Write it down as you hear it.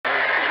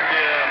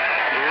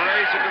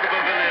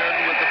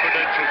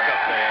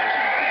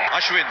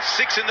Ashwin,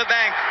 6 in the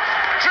bank.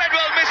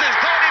 Treadwell misses,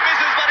 Dhoni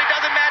misses, but it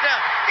doesn't matter.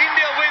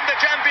 India win the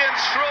Champions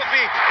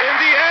Trophy. In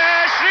the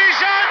air,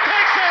 Srishant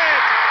takes it.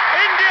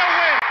 India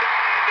win.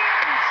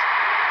 Indians,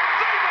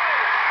 Vivo,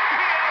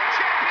 PL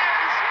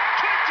Champions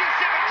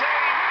 2017.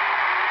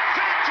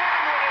 Third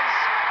time winners.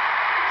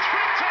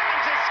 3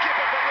 times as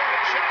skipper for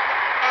Rohit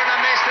Sharma. On a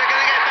miss, they're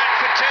going to get back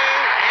for 2.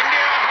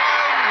 India are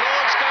home.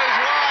 Lords goes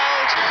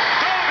wild.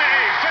 Dhoni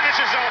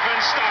finishes off in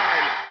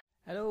style.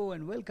 Hello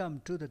and welcome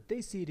to the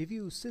Desi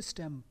Review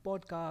System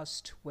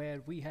podcast,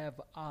 where we have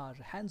our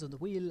hands on the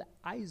wheel,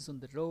 eyes on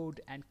the road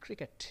and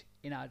cricket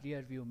in our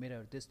rear view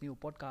mirror. This new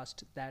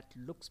podcast that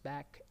looks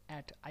back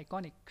at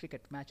iconic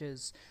cricket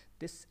matches.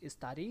 This is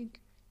Tariq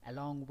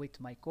along with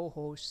my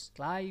co-host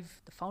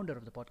Clive, the founder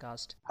of the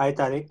podcast. Hi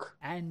Tariq.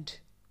 And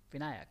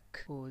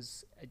Vinayak,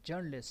 who's a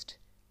journalist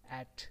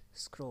at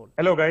Scroll.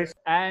 Hello guys.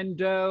 And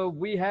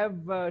we have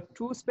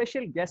 2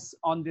 special guests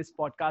on this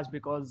podcast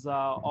because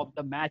of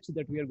the match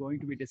that we are going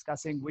to be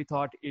discussing. We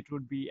thought it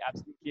would be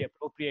absolutely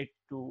appropriate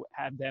to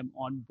have them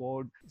on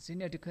board.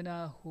 Zinia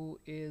Dukuna, who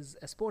is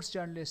a sports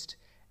journalist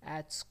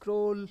at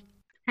Scroll.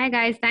 Hi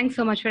guys, thanks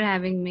so much for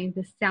having me.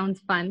 This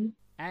sounds fun.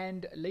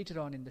 And later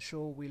on in the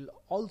show, we'll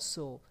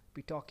also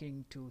be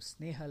talking to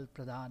Snehal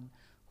Pradhan,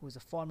 who is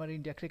a former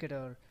India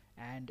cricketer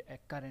and a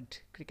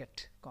current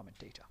cricket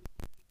commentator.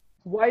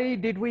 Why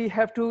did we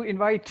have to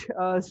invite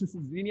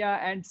Zinia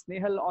and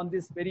Snehal on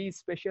this very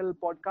special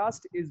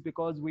podcast is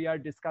because we are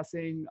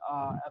discussing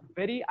a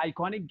very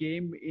iconic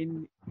game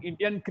in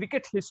Indian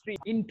cricket history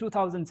in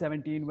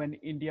 2017 when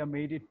India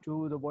made it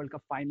to the World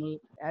Cup final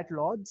at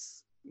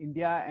Lord's.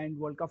 India and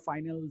World Cup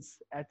finals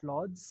at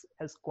Lord's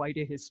has quite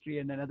a history,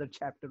 and another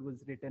chapter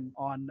was written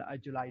on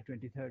July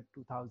 23rd,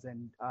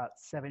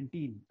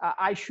 2017.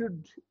 I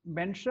should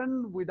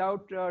mention,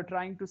 without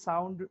trying to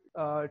sound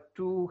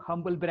too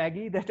humble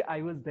braggy, that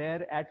I was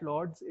there at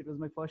Lord's. It was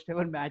my first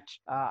ever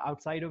match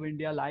outside of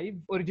India live.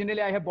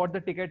 Originally, I have bought the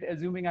ticket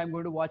assuming I'm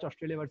going to watch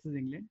Australia versus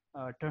England.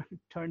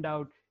 Turned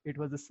out it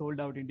was a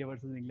sold-out India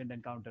versus England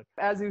encounter.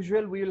 As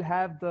usual, we will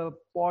have the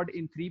pod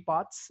in 3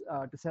 parts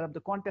to set up the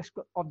context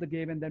of the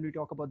game, and then we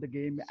talk about the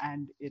game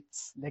and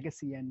its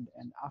legacy and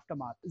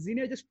aftermath.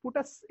 Zinia, just put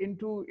us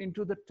into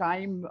the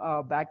time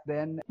back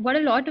then. What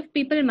a lot of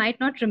people might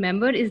not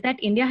remember is that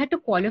India had to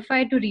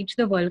qualify to reach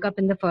the World Cup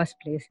in the first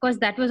place. Because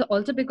that was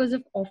also because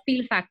of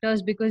off-field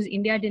factors, because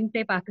India didn't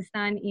play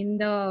Pakistan in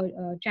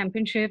the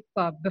championship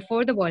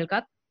before the World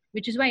Cup,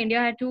 which is why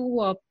India had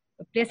to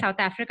play South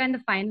Africa in the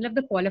final of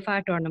the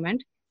qualifier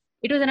tournament.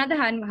 It was another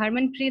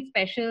Harmanpreet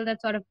special that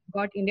sort of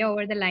got India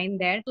over the line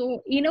there.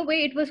 So in a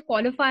way, it was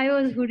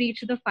qualifiers who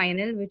reached the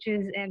final, which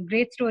is a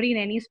great story in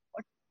any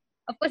sport.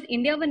 Of course,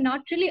 India were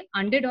not really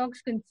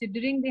underdogs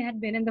considering they had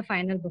been in the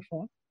final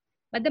before.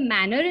 But the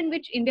manner in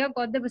which India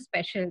got there was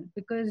special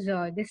because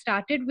they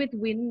started with a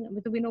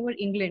win over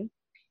England,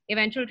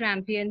 eventual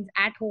champions,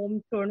 at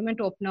home, tournament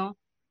opener.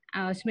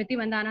 Smriti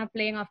Mandhana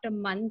playing after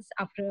months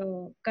after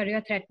a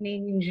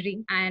career-threatening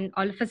injury, and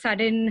all of a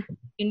sudden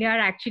India are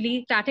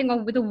actually starting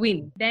off with a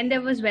win. Then there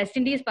was West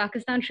Indies,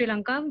 Pakistan, Sri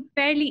Lanka,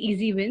 fairly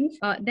easy wins.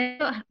 There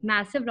were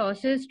massive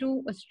losses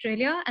to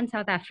Australia and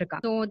South Africa.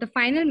 So the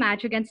final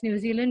match against New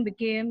Zealand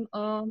became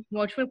a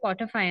virtual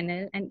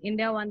quarter-final, and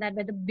India won that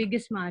by the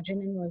biggest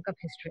margin in World Cup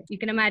history. You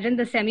can imagine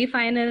the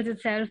semi-finals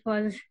itself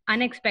was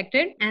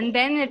unexpected, and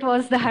then it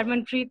was the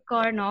Harmanpreet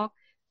Kaur knock,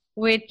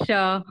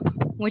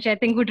 which I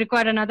think would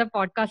require another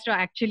podcast to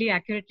actually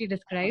accurately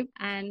describe.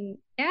 And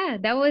yeah,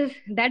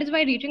 that is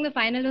why reaching the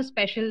final was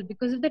special,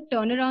 because of the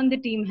turnaround the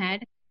team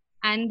had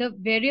and the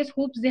various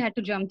hoops they had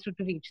to jump through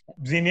to reach them.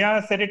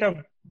 Zinia set it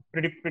up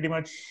pretty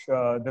much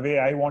the way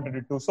I wanted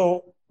it to.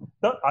 So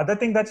the other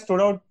thing that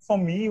stood out for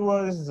me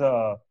was,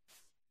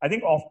 I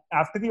think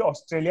after the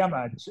Australia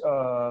match,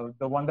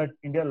 the one that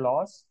India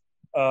lost,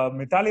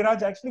 Mithali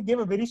Raj actually gave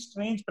a very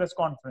strange press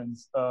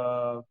conference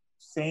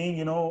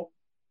saying,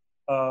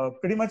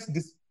 pretty much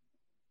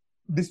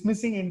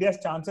dismissing India's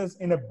chances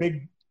in a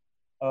big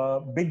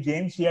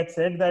game. She had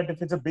said that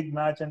if it's a big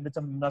match and it's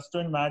a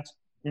must-win match,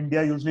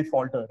 India usually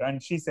falter.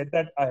 And she said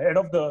that ahead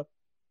of the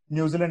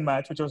New Zealand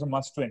match, which was a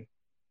must-win.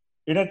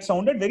 It had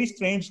sounded very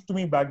strange to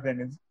me back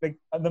then. It's like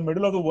in the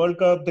middle of the World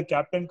Cup, the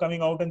captain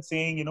coming out and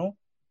saying,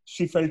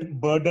 she felt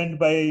burdened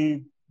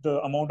by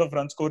the amount of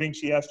run scoring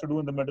she has to do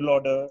in the middle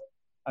order.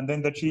 And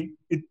then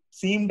it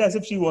seemed as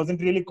if she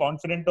wasn't really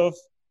confident of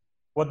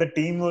what the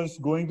team was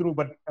going through.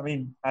 But I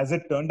mean, as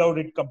it turned out,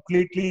 it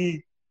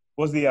completely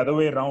was the other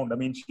way around. I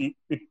mean,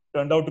 it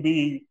turned out to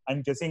be,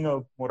 I'm guessing,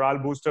 a morale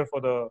booster for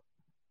the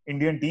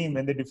Indian team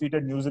when they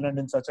defeated New Zealand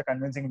in such a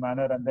convincing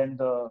manner, and then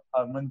the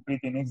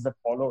Harmanpreet innings that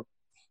followed.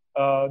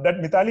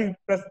 That Mithali,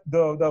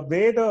 the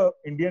way the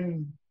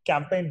Indian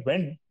campaign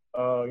went,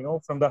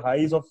 from the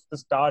highs of the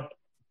start,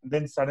 and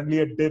then suddenly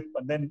a dip,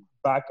 and then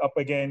back up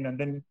again, and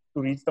then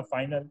to reach the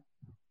final.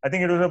 I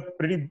think it was a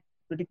pretty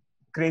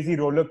crazy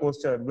roller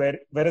coaster,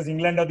 whereas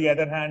England, on the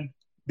other hand,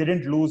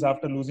 didn't lose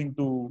after losing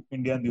to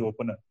India in the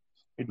opener.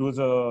 It was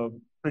a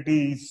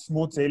pretty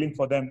smooth sailing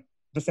for them.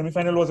 The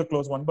semi-final was a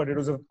close one, but it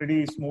was a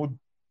pretty smooth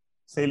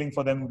sailing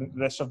for them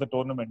the rest of the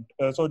tournament.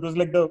 So it was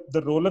like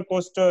the roller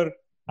coaster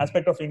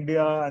aspect of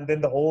India, and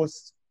then the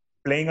hosts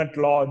playing at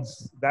Lords.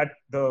 That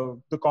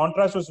the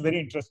contrast was very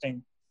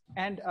interesting.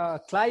 And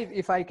Clive,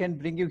 if I can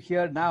bring you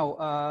here now,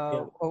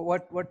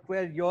 what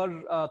were your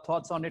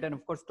thoughts on it? And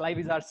of course, Clive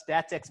is our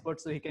stats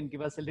expert, so he can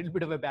give us a little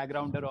bit of a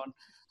backgrounder on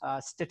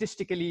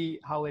statistically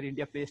how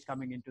India placed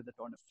coming into the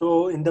tournament.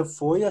 So in the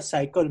 4-year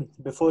cycle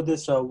before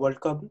this World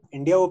Cup,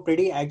 India were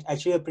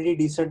actually a pretty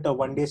decent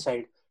one-day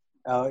side.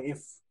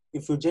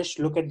 If you just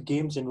look at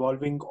games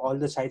involving all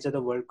the sides of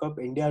the World Cup,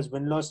 India's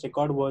win-loss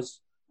record was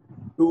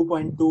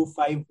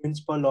 2.25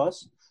 wins per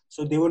loss.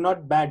 So they were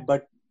not bad,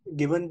 but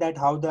given that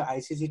how the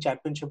ICC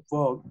Championship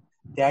worked,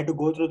 they had to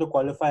go through the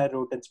qualifier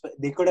route, and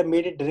they could have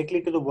made it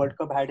directly to the World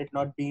Cup had it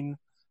not been,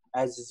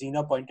 as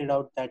Zina pointed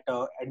out, that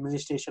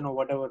administration or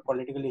whatever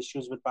political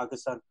issues with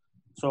Pakistan.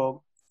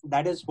 So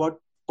that is what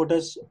put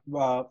us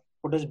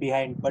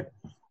behind. But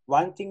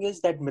one thing is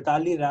that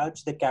Mithali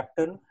Raj, the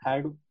captain,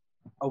 had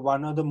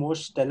one of the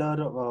most stellar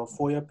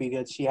 4-year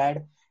periods. She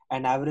had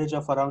an average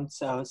of around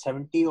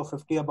 70 or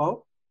 50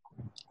 above.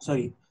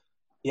 Sorry.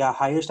 Yeah,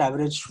 highest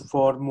average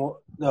for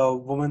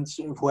women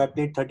who have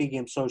played 30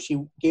 games. So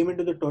she came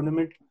into the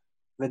tournament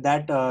with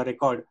that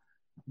record.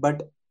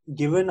 But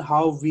given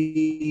how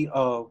we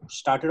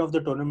started off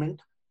the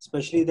tournament,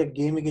 especially that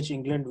game against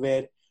England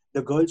where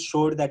the girls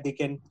showed that they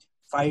can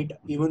fight,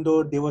 even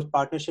though there was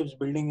partnerships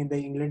building in the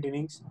England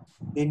innings,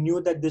 they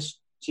knew that this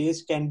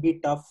chase can be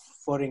tough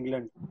for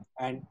England.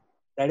 And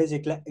that is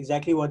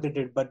exactly what they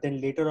did. But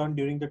then later on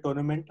during the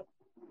tournament,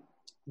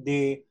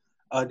 they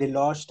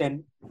lost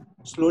and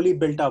slowly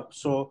built up.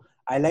 So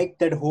I like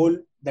that whole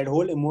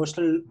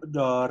emotional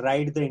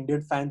ride the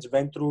Indian fans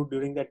went through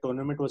during that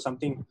tournament was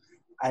something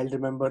I'll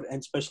remember, and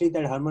especially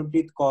that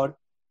Harmanpreet Kaur.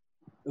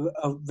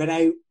 When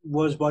I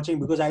was watching,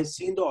 because I've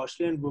seen the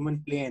Australian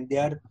women play, and they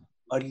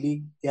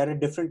are a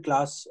different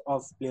class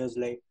of players.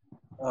 Like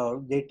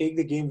they take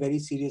the game very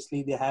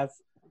seriously. They have,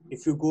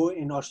 if you go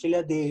in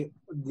Australia,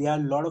 there are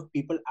a lot of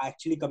people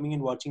actually coming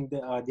and watching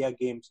their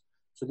games.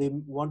 So they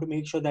want to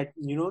make sure that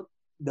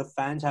the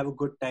fans have a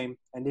good time,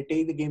 and they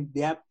take the game.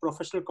 They have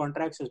professional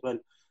contracts as well,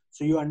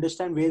 so you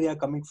understand where they are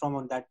coming from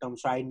on that term.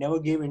 So I never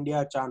gave India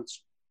a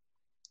chance,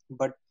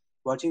 but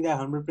watching the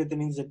Harmanpreet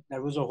innings,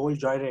 that was a whole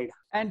joyride.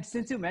 And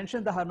since you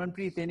mentioned the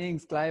Harmanpreet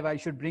innings, Clive, I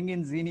should bring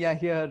in Zinia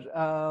here.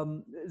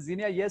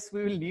 Zinia, yes,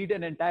 we will need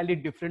an entirely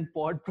different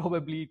pod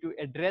probably to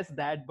address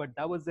that, but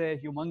that was a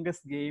humongous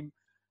game.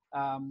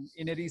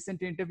 In a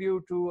recent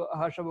interview to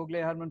Harsha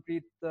Bhogle,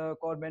 Harmanpreet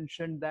Kaur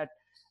mentioned that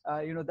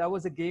that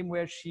was a game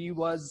where she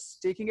was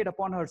taking it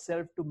upon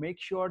herself to make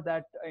sure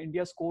that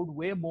India scored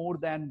way more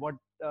than what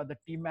the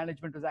team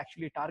management was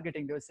actually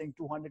targeting. They were saying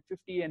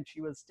 250, and she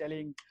was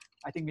telling,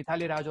 I think,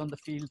 Mithali Raj on the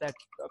field that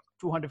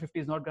 250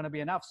 is not going to be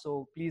enough.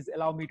 So please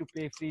allow me to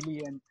play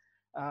freely and,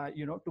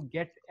 to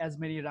get as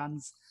many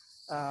runs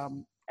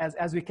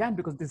as we can,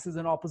 because this is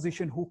an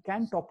opposition who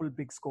can topple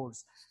big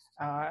scores.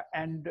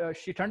 And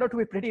she turned out to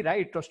be pretty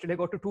right. Australia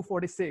got to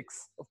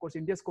 246. Of course,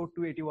 India scored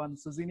 281.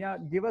 So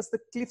Zinia, give us the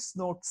Cliff's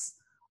notes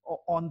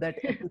on that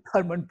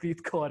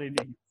Harmanpreet Kaur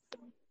inning.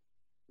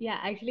 Yeah,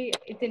 actually,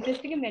 it's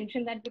interesting you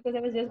mentioned that, because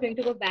I was just going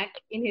to go back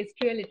in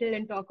history a little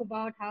and talk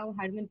about how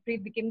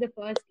Harmanpreet became the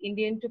first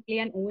Indian to play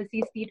an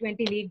overseas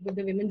T20 league with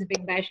the Women's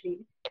Big Bash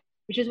League,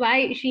 which is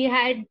why she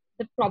had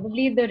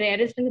probably the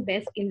rarest and the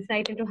best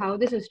insight into how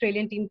this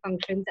Australian team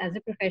functions as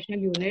a professional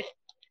unit,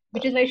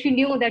 which is why she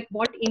knew that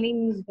what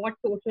innings, what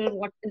total,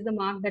 what is the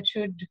mark that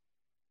should,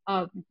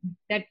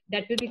 that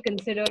will be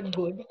considered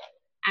good.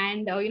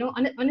 And,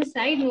 on a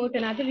side note,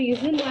 another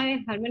reason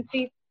why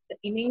Harmanpreet's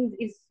innings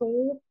is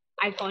so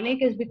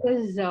iconic is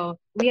because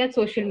we had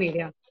social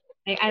media.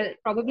 I'll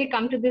probably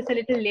come to this a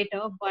little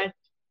later, but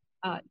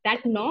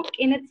that knock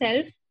in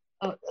itself,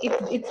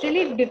 it's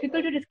really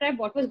difficult to describe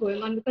what was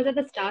going on, because at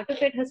the start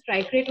of it, her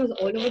strike rate was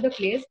all over the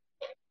place.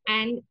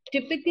 And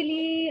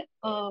typically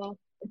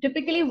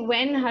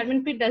when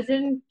Harmanpreet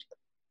doesn't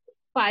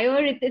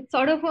fire, it's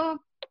sort of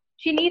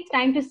she needs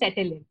time to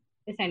settle in,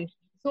 essentially.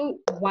 So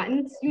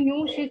once you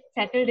knew she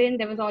settled in,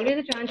 there was always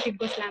a chance she'd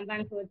go slam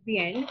bang towards the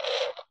end.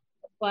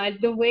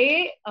 But the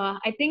way,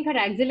 I think her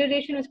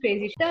acceleration was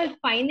crazy. The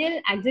final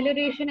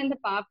acceleration and the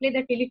power play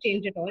that really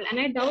changed it all. And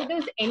I doubt there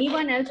was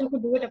anyone else who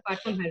could do it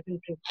apart from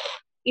Harmanpreet.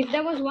 If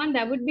there was one,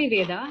 that would be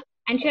Veda.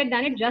 And she had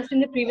done it just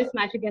in the previous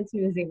match against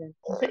New Zealand.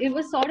 So it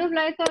was sort of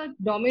like a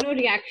domino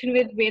reaction,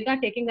 with Veda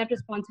taking that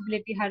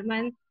responsibility,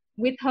 Harman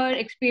with her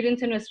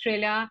experience in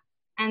Australia,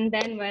 and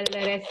then, well, the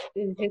rest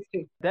is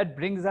history. That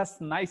brings us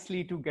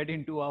nicely to get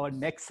into our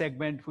next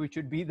segment, which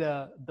would be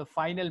the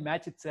final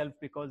match itself,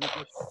 because it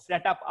was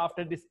set up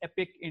after this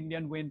epic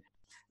Indian win.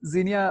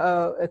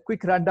 Zinia, a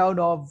quick rundown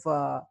of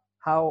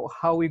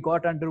how we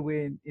got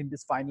underway in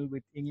this final,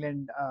 with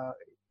England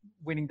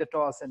winning the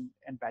toss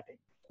and batting.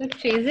 So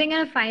chasing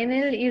a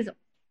final is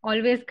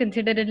always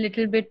considered a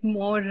little bit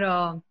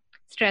more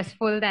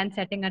stressful than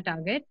setting a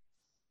target.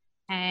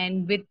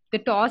 And with the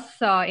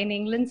toss in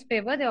England's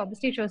favor, they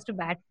obviously chose to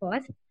bat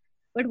first.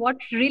 But what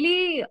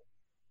really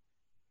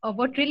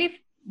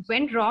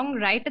went wrong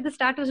right at the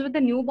start was with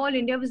the new ball.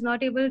 India was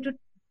not able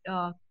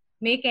to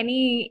make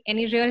any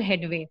real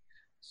headway.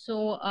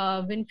 So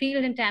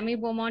Winfield and Tammy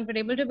Beaumont were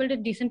able to build a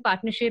decent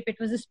partnership. It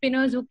was the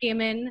spinners who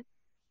came in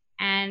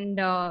and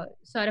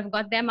sort of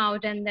got them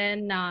out. And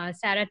then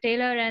Sarah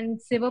Taylor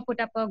and Siva put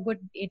up a good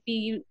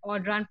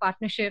 80-odd run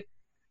partnership.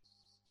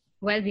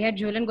 Well, we had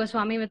Jhulan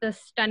Goswami with a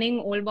stunning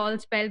old ball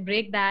spell,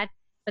 break that.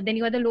 But then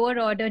you had the lower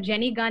order,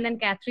 Jenny Gunn and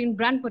Catherine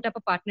Brunt put up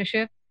a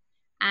partnership.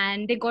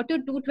 And they got to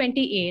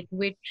 228,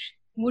 which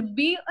would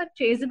be a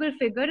chaseable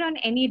figure on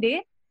any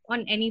day,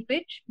 on any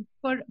pitch,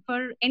 for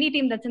any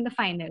team that's in the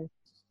final.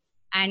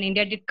 And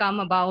India did come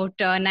about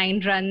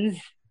 9 runs,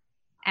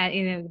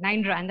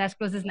 9 runs, as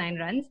close as 9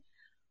 runs.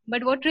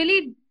 But what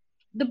really,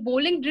 the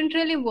bowling didn't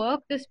really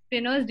work. The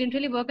spinners didn't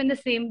really work in the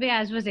same way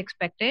as was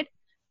expected.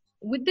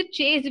 With the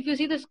chase, if you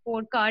see the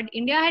scorecard,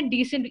 India had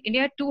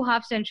 2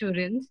 half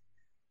centuries.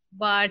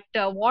 But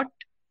what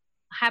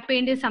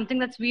happened is something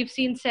that we've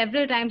seen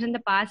several times in the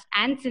past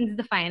and since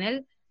the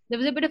final. There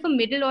was a bit of a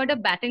middle order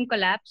batting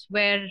collapse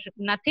where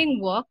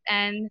nothing worked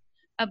and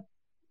a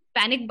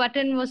panic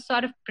button was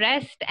sort of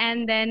pressed,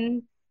 and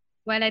then,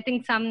 well, I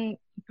think some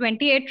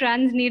 28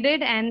 runs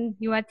needed and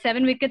you had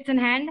 7 wickets in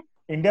hand.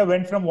 India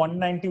went from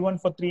 191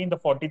 for 3 in the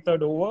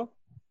 43rd over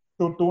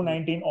to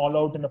 219 all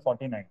out in the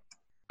 49th.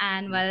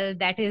 And well,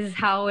 that is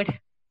how it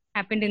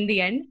happened in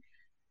the end,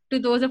 to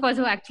those of us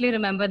who actually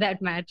remember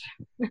that match.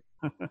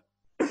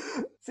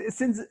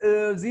 Since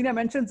Zina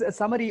mentions a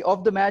summary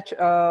of the match,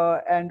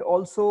 and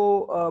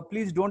also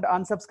please don't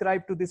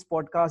unsubscribe to this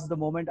podcast the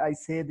moment I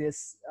say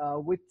this,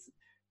 with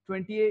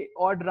 28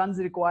 odd runs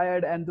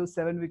required and those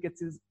 7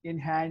 wickets in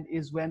hand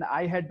is when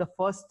I had the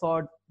first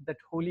thought that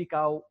holy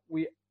cow,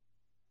 we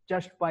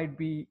just might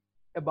be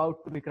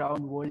about to be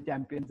crowned world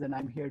champions and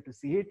I'm here to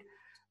see it.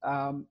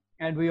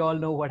 And we all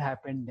know what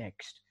happened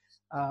next.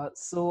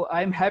 So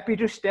I'm happy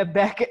to step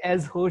back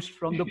as host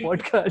from the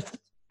podcast.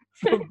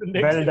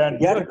 Well done.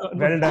 Yeah.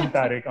 Well done,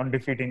 Tariq, on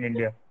defeating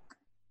India.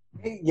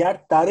 Yeah,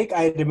 Tariq,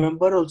 I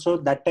remember also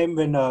that time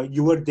when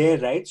you were there,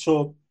 right?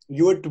 So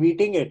you were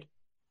tweeting it.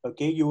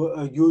 Okay,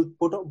 you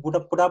put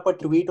up a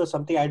tweet or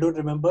something. I don't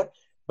remember,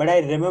 but I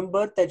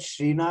remember that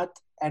Srinath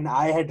and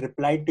I had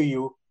replied to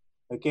you,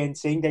 okay, and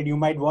saying that you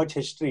might watch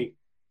history.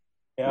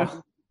 Yeah.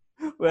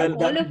 Well,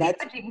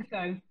 that's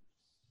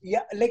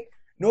yeah, like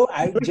no,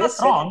 I just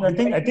said wrong.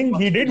 I think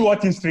he did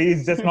watch history.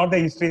 It's just not the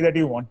history that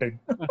he wanted.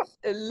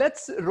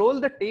 Let's roll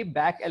the tape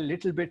back a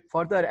little bit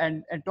further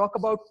and talk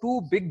about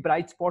 2 big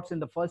bright spots in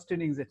the first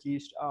innings at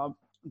least.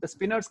 The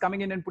spinners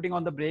coming in and putting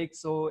on the brakes.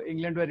 So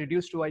England were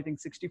reduced to, I think,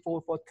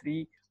 64 for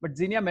 3. But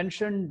Zinia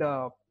mentioned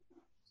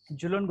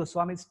Jhulan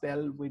Goswami's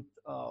spell with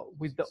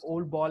the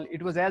old ball.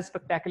 It was as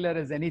spectacular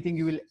as anything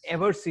you will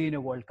ever see in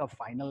a World Cup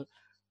final.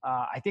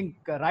 I think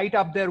right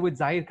up there with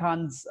Zahir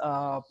Khan's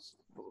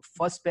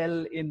first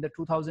spell in the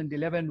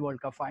 2011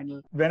 World Cup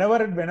final.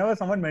 Whenever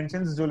someone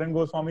mentions Jhulan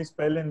Goswami's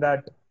spell in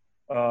that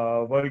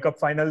World Cup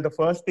final, the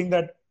first thing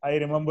that I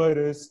remember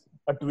is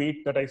a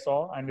tweet that I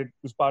saw, and it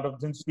was part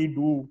of, since we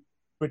do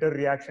Twitter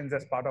reactions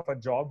as part of a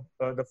job,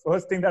 the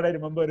first thing that I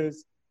remember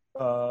is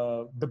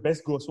the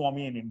best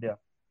Goswami in India.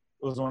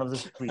 It was one of the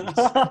tweets.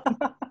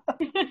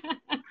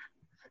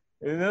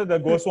 The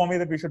Goswami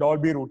that we should all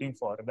be rooting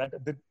for.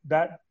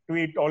 That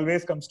tweet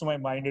always comes to my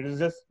mind. It is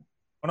just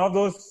one of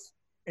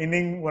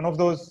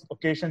those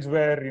occasions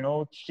where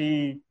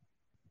she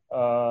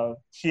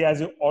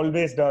as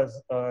always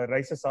does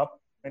rises up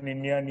when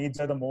India needs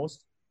her the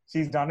most.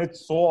 She's done it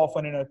so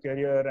often in her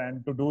career,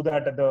 and to do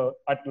that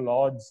at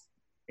Lord's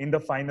in the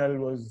final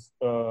was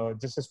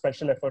just a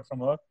special effort from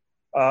her.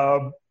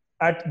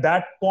 At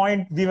that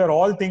point, we were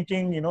all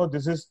thinking,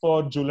 this is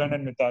for Jhulan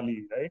and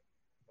Mithali, right?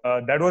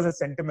 That was a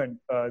sentiment.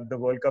 The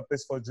World Cup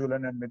is for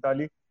Jhulan and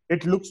Mithali.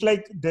 It looks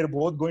like they're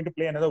both going to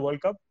play another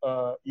World Cup,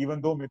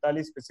 even though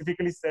Mithali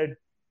specifically said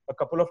a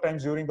couple of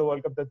times during the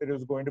World Cup that it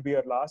was going to be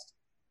her last.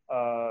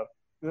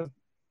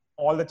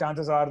 All the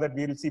chances are that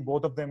we'll see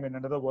both of them in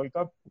another World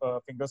Cup.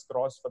 Fingers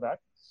crossed for that.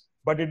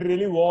 But it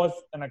really was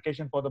an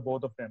occasion for the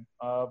both of them.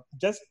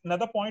 Just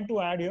another point to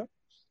add here.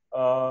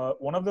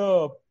 One of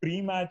the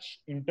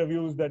pre-match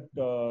interviews that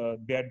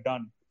they had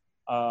done,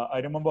 I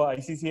remember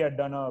ICC had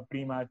done a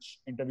pre-match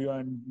interview,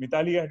 and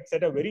Mithali had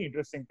said a very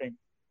interesting thing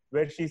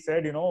where she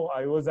said,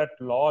 I was at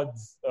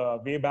Lord's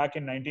way back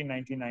in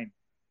 1999,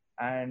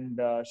 and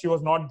she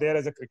was not there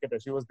as a cricketer.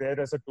 She was there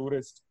as a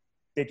tourist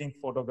taking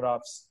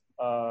photographs.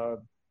 I'm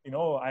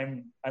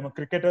a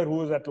cricketer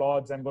who is at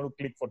Lord's. I'm going to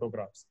click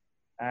photographs.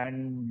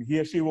 And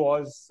here she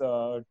was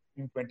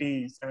in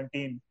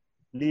 2017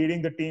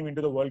 leading the team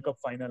into the World Cup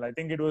final. I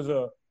think it was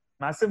a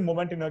massive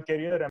moment in her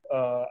career.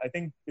 I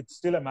think it's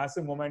still a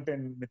massive moment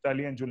in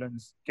Mithali and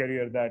Jhulan's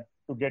career that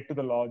to get to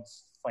the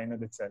Lord's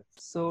final itself.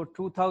 So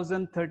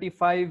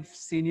 2035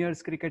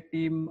 seniors cricket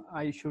team,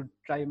 I should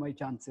try my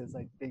chances,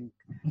 I think.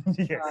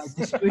 Yes.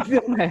 Just do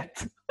the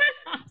math.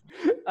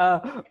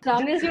 As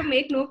long as you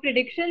make no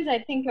predictions, I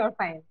think you're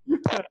fine.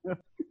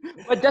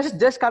 But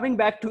just coming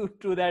back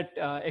to that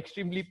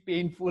extremely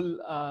painful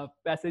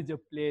passage of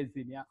play,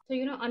 Zinia. So,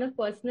 on a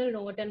personal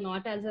note and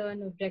not as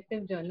an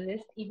objective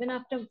journalist, even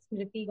after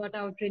Smriti got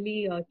out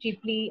really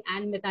cheaply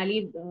and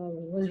Mithali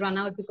was run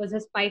out because her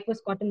spike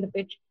was caught in the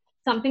pitch,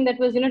 something that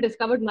was,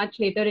 discovered much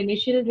later.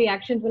 Initial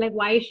reactions were like,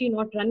 why is she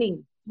not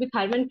running? With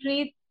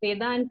Harmanpreet,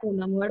 Veda and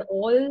Poonam, who had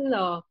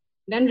all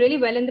done really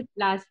well in the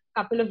last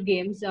couple of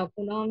games.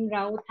 Poonam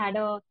Raut had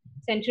a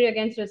century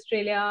against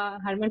Australia.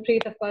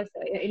 Harmanpreet, of course,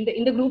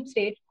 in the group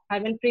stage.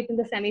 Harmanpreet in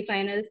the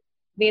semi-finals.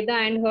 Veda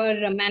and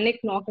her manic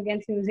knock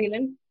against New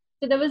Zealand.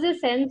 So there was a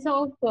sense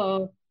of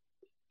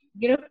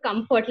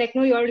comfort. Like,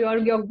 no,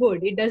 you're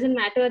good. It doesn't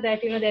matter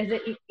that there's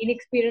an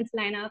inexperienced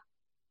lineup.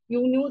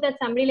 You knew that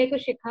somebody like a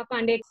Shikha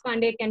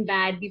Pandey can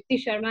bat,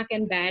 Deepti Sharma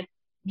can bat.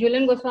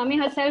 Jhulan Goswami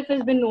herself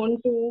has been known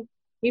to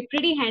be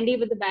pretty handy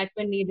with the bat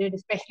when needed,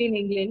 especially in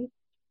England.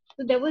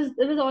 So there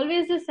was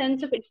always a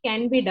sense of it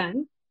can be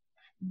done.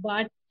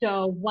 But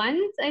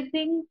once, I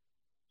think,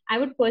 I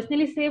would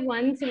personally say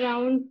once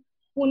around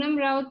Poonam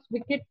Raut's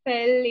wicket fell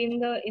in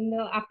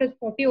the after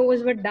 40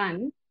 overs were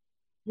done,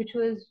 which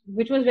was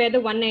where the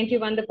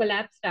 191 the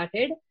collapse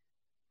started.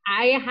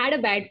 I had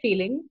a bad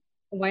feeling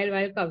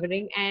while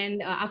covering,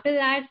 and after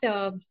that,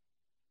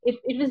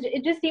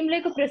 it just seemed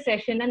like a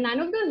procession, and none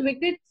of those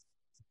wickets,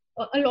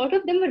 a lot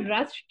of them were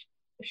rushed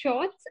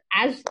shots.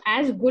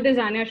 As good as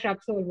Anya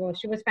Shrubsole was,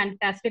 she was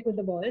fantastic with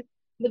the ball,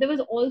 but there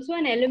was also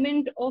an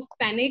element of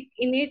panic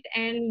in it,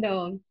 and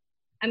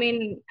I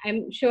mean,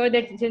 I'm sure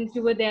that since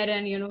you were there,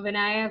 and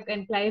Vinayak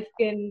and Clive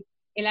can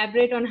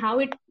elaborate on how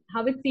it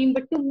seemed,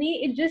 but to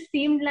me, it just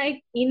seemed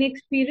like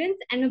inexperience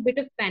and a bit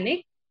of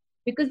panic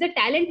because the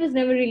talent was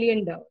never really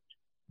in doubt.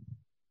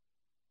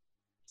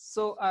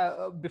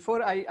 So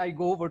before I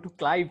go over to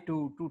Clive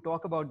to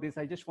talk about this,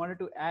 I just wanted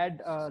to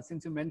add,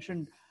 since you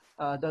mentioned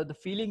the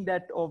feeling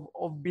that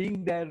of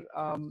being there,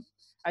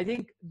 I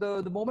think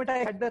the moment I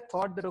had that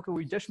thought that, okay,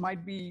 we just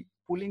might be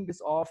pulling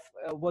this off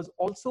was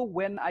also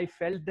when I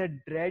felt that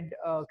dread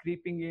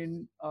creeping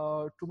in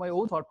to my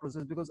own thought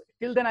process, because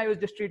till then I was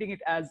just treating it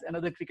as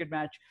another cricket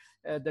match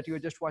that you were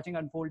just watching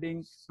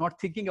unfolding, not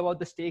thinking about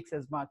the stakes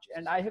as much.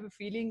 And I have a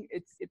feeling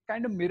it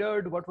kind of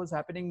mirrored what was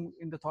happening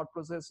in the thought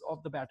process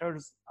of the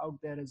batters out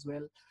there as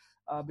well,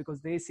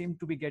 because they seemed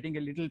to be getting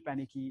a little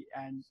panicky.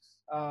 And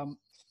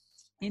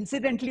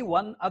incidentally,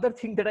 one other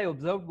thing that I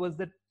observed was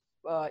that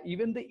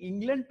even the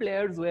England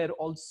players were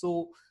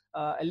also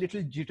a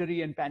little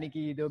jittery and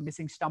panicky. They were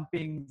missing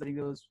stumpings. I think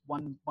there was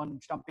one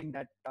stumping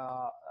that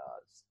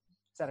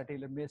Sarah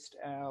Taylor missed.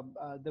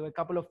 There were a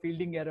couple of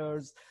fielding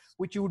errors,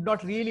 which you would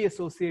not really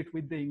associate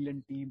with the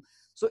England team.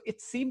 So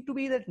it seemed to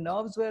be that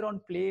nerves were on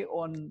play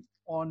on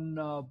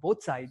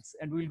both sides.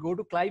 And we'll go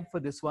to Clive for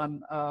this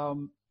one.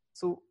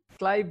 So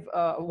Clive,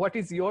 what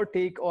is your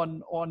take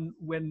on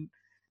when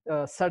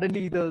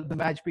suddenly the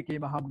match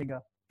became a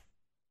humdinger?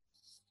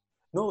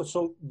 No,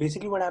 so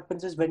basically what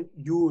happens is when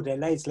you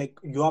realize, like,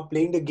 you are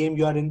playing the game,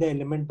 you are in the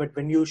element, but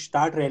when you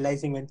start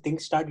realizing, when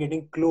things start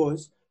getting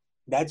close,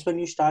 that's when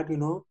you start,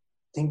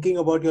 thinking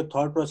about your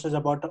thought process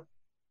about,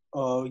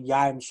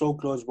 I'm so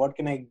close, what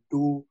can I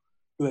do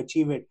to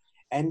achieve it?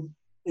 And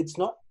it's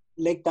not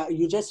like that.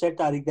 You just said,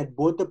 Tariq, that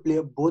both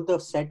the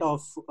set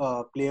of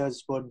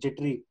players were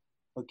jittery,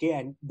 okay,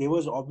 and there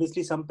was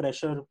obviously some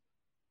pressure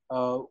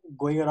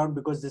going around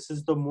because this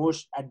is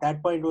at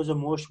that point, it was the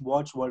most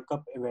watched World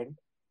Cup event.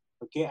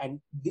 Okay, and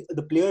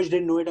the players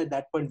didn't know it at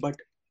that point, but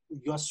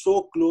you're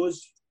so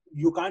close,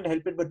 you can't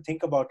help it but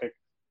think about it.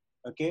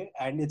 Okay,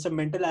 and it's a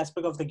mental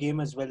aspect of the game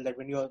as well, that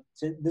when you're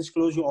this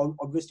close, you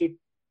obviously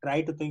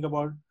try to think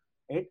about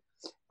it.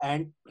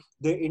 And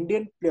the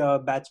Indian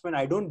batsmen,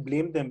 I don't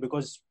blame them,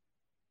 because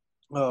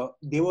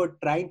they were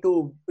trying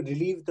to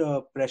relieve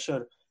the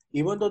pressure,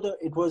 even though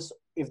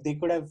if they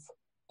could have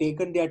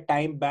taken their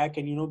time back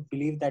and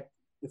believe that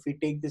if we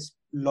take this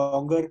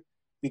longer,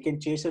 we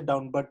can chase it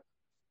down. But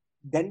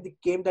then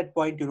came that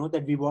point,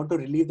 that we want to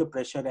relieve the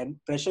pressure, and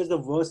pressure is the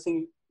worst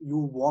thing you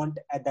want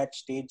at that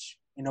stage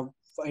in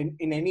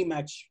any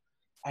match.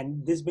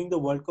 And this being the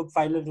World Cup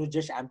final, it was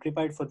just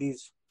amplified for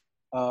these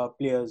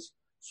players.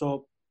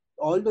 So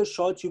all those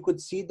shots, you could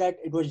see that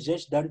it was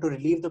just done to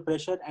relieve the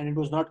pressure, and it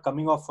was not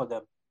coming off for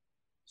them.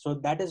 So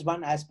that is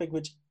one aspect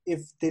which, if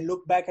they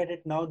look back at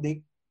it now,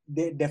 they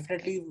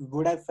definitely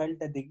would have felt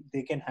that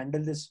they can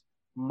handle this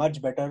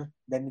much better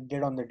than they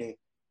did on the day.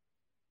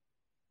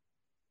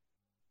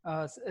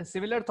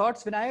 Similar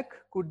thoughts, Vinayak?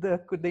 Could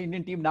the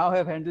Indian team now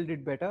have handled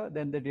it better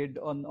than they did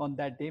on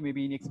that day,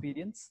 maybe in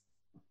experience?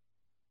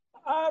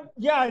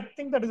 Yeah, I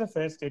think that is a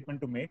fair statement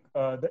to make.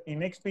 The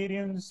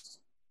inexperience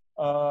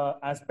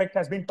aspect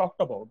has been talked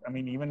about. I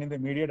mean, even in the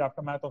immediate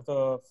aftermath of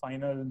the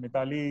final,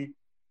 Mithali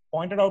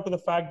pointed out to the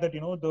fact that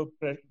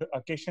the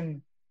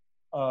occasion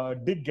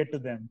did get to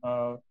them.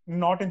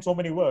 Not in so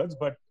many words,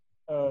 but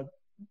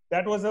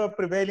that was a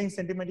prevailing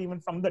sentiment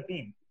even from the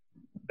team.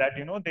 That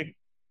they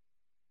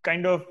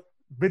kind of,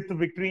 with the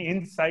victory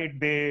in sight,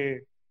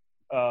 they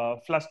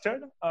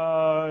flustered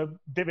when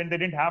they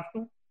didn't have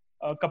to.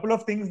 a couple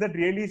of things that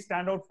really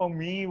stand out for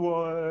me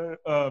were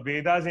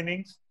Veda's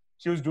innings.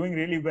 She was doing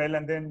really well,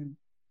 and then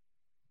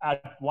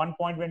at one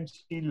point when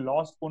she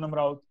lost Poonam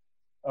Raut,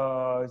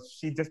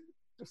 she just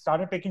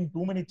started taking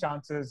too many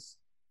chances.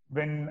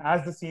 When,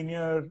 as the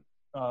senior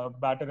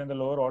batter in the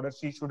lower order,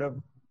 she should have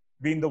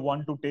been the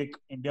one to take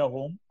India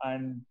home,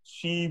 and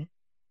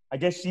I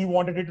guess she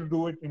wanted it to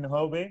do it in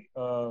her way,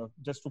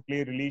 just to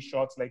play release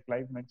shots like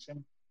Clive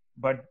mentioned.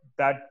 But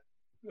that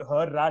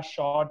her rash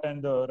shot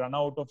and the run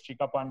out of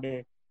Shika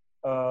Pandey,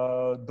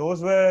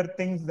 those were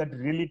things that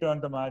really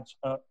turned the match.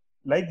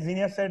 Like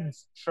Zinia said,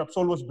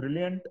 Shrubsole was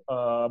brilliant,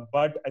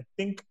 but I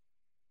think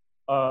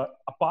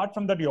apart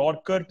from that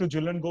Yorker to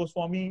Jhulan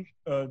Goswami,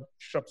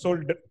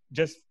 Shrubsole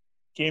just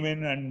came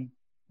in and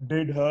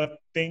did her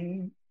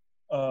thing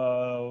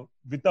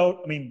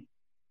without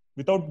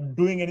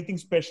doing anything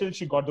special.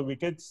 She got the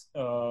wickets,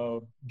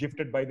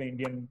 gifted by the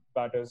Indian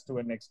batters to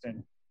an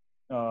extent.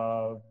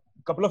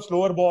 Couple of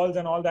slower balls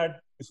and all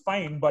that is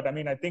fine, but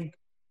I think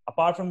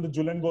apart from the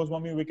Jhulan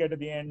Goswami wicket at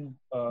the end,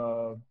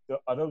 the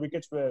other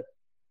wickets were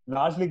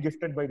largely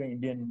gifted by the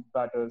Indian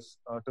batters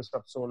to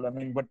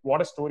Shrubsole. But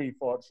what a story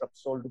for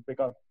Shrubsole to pick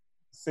up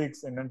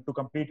 6 and then to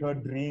complete her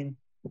dream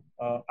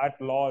at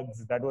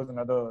Lords. That was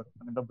another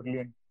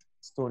brilliant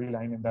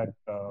storyline in that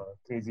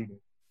crazy day.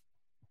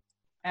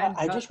 And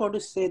I just want to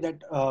say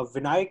that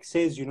Vinayak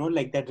says,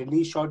 like that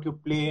release shot you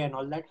play and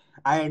all that.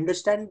 I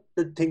understand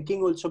the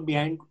thinking also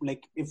behind,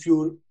 like, if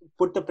you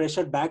put the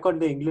pressure back on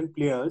the England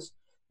players,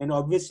 and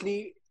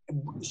obviously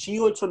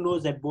she also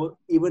knows that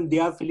even they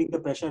are feeling the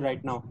pressure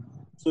right now.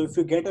 So if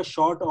you get a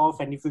shot off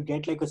and if you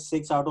get like a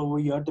 6 out over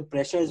here, the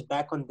pressure is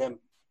back on them.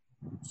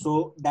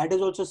 So that is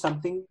also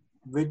something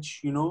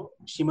which,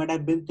 she might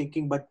have been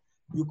thinking, but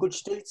you could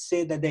still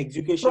say that the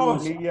execution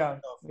Probably, was...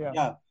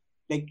 Yeah.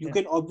 Like, you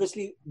can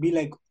obviously be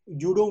like,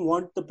 you don't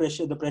want the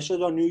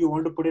pressure's on you, you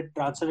want to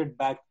transfer it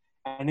back,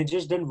 and it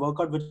just didn't work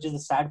out, which is the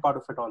sad part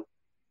of it all.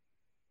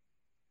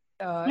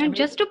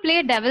 Just to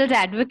play devil's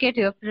advocate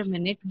here for a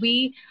minute,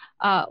 we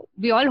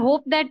all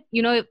hope that,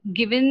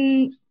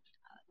 given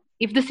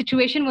if the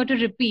situation were to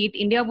repeat,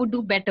 India would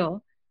do better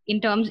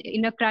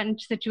in a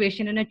crunch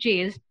situation, in a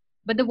chase.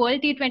 But the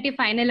World T20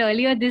 final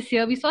earlier this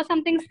year, we saw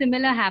something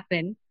similar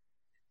happen.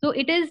 So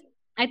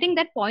I think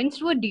that points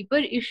to a deeper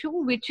issue,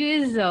 which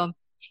is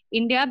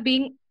India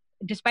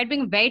despite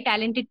being a very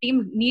talented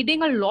team,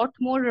 needing a lot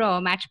more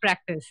match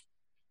practice.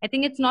 I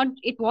think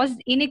it was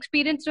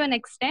inexperience to an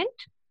extent.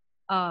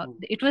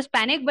 It was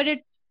panic, but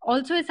it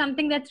also is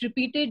something that's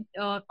repeated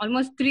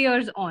almost 3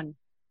 years on.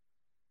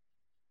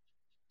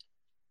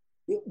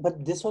 Yeah,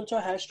 but this also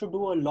has to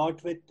do a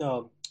lot with,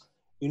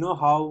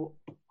 how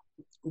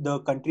the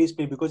countries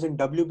play, because in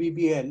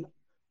WBBL,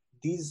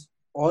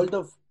 all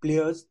the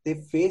players, they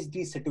face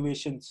these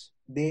situations.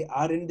 They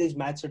are in these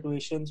match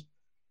situations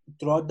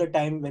throughout the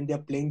time when they are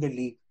playing the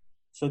league,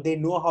 so they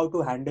know how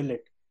to handle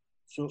it.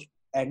 So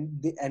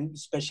and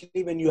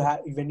especially when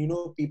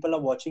people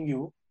are watching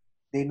you,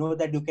 they know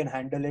that you can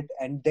handle it,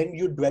 and then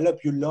you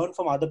learn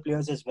from other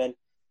players as well.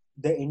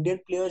 The Indian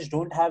players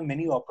don't have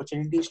many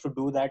opportunities to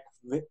do that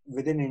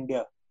within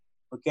India.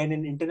 Okay, and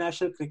in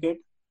international cricket,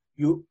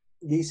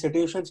 these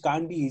situations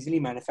can't be easily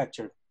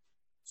manufactured.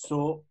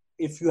 So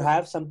if you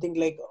have something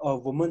like a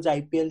women's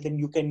IPL, then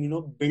you can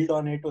build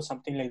on it or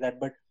something like that.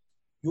 But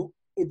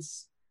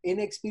it's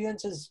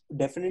inexperience is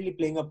definitely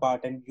playing a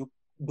part, and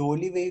the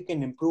only way you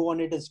can improve on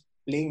it is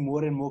playing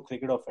more and more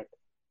cricket of it.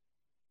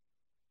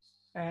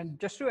 And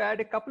just to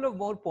add a couple of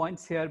more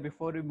points here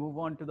before we move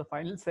on to the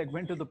final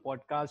segment of the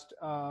podcast.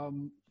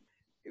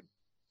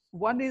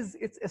 One is,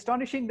 it's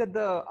astonishing that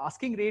the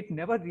asking rate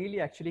never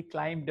really actually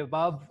climbed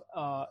above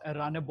a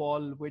runner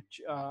ball,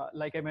 which,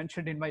 like I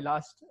mentioned in my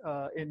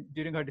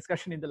during our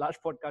discussion in the last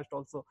podcast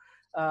also,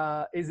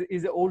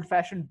 is an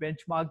old-fashioned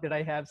benchmark that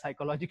I have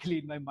psychologically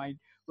in my mind,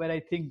 where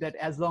I think that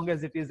as long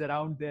as it is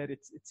around there,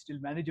 it's still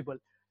manageable.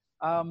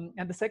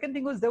 And the second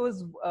thing was, there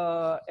was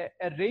a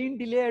rain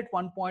delay at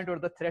one point, or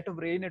the threat of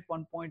rain at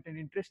one point, and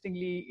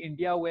interestingly,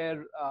 India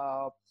were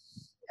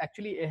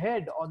actually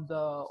ahead on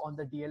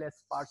the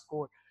DLS par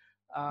score.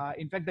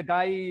 In fact, the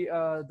guy,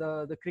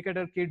 the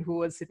cricketer kid who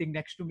was sitting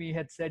next to me,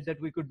 had said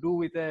that we could do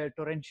with a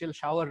torrential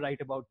shower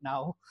right about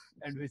now,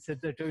 and we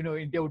said that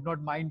India would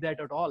not mind that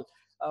at all.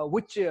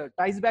 Which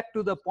ties back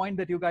to the point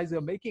that you guys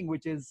are making,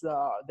 which is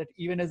that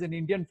even as an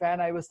Indian fan,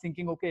 I was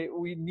thinking, okay,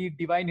 we need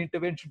divine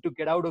intervention to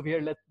get out of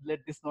here. Let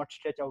this not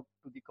stretch out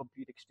to the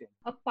complete extent.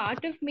 A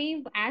part of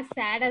me, as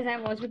sad as I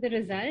was with the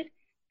result,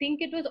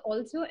 think it was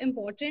also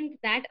important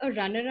that a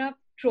runner-up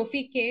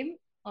trophy came,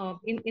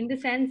 in the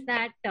sense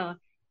that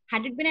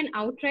had it been an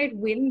outright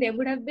win, they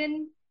would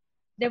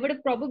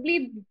have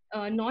probably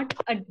not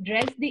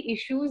addressed the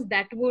issues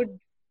that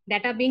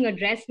are being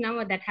addressed now,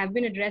 or that have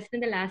been addressed in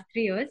the last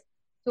 3 years.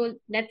 So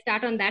let's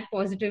start on that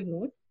positive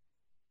note.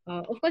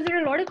 Of course, there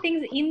are a lot of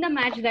things in the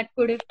match that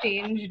could have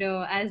changed,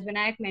 as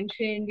Vinayak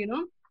mentioned,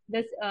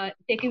 this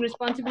taking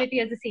responsibility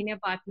as a senior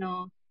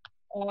partner,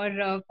 or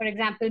for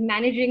example,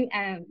 managing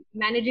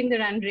the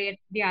run rate,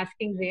 the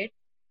asking rate.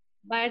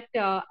 But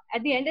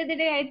at the end of the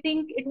day, I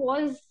think it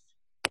was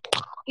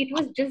it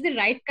was just the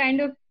right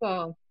kind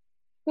of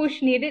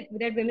push needed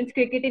that women's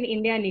cricket in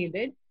India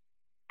needed.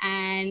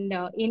 And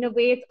in a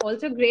way, it's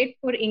also great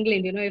for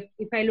England.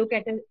 If I look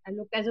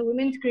as a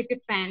women's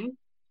cricket fan,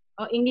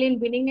 England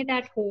winning it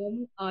at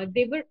home,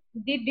 they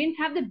didn't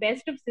have the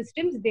best of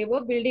systems. They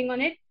were building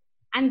on it,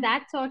 and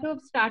that sort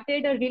of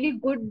started a really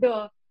good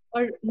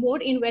or more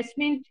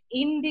investment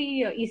in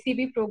the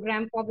ECB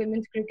program for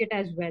women's cricket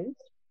as well.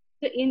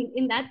 So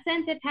in that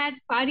sense, it had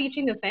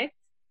far-reaching effects.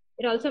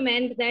 It also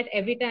meant that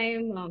every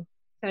time,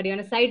 sorry, on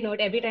a side note,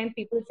 every time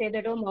people say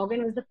that, oh,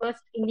 Morgan was the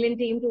first England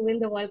team to win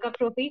the World Cup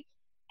trophy,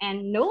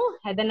 and no,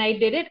 Heather Knight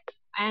did it,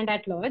 and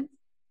at Lords.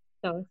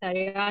 So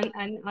sorry.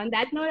 On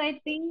that note, I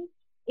think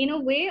in a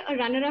way a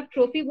runner-up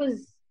trophy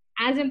was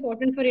as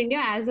important for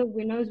India as the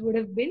winners would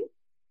have been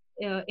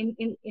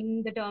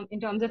in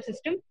terms of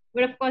system.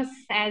 But of course,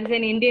 as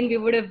an Indian, we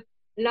would have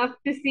loved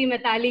to see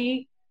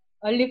Mithali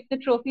lift the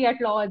trophy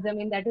at Lords. I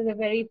mean, that is a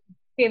very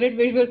favorite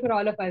visual for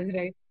all of us,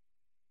 right?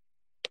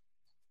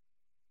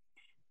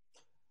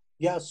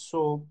 Yeah,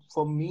 so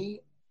for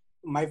me,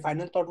 my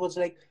final thought was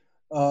like,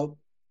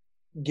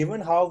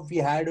 given how we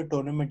had a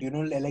tournament,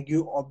 like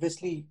you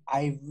obviously,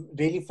 I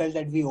really felt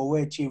that we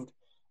overachieved.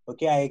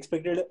 Okay, I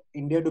expected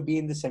India to be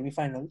in the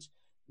semi-finals,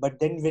 but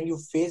then when you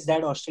face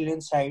that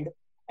Australian side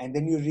and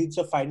then you reach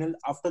the final,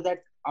 after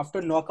that,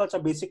 after knockouts are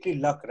basically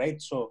luck,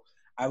 right? So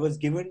I was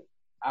given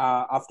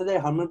after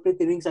that Harmanpreet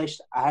innings, I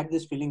had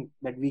this feeling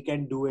that we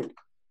can do it,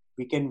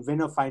 we can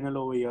win a final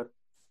over here,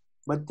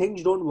 but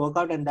things don't work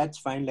out, and that's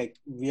fine. Like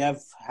we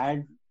have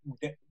had,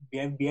 we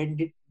have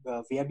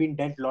been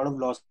dealt a lot of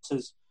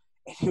losses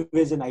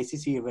anyways in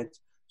ICC events.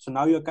 So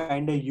now you're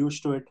kind of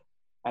used to it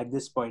at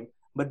this point.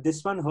 But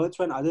this one hurts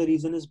for another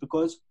reason is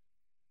because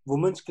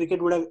women's cricket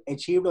would have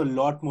achieved a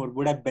lot more,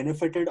 would have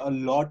benefited a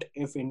lot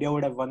if India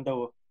would have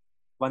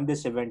won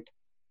this event.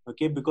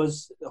 Okay,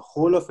 because the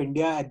whole of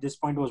India at this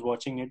point was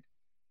watching it.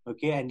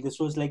 Okay, and this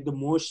was like the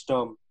most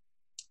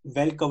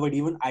well covered.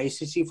 Even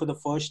ICC for the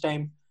first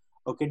time,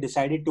 okay,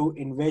 decided to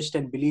invest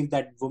and believe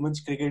that women's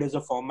cricket is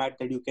a format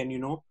that you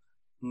can,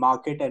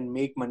 market and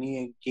make money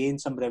and gain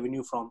some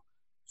revenue from.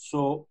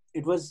 So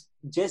it was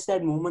just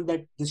that moment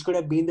that this could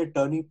have been the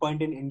turning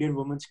point in Indian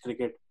women's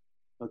cricket.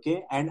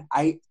 Okay, and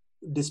I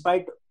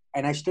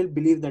still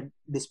believe that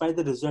despite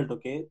the result,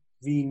 okay,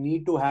 we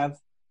need to have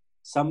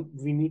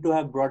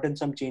brought in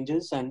some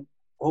changes, and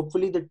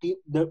hopefully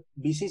the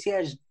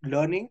BCCI is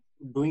learning,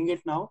 doing it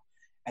now,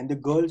 and the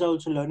girls are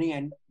also learning,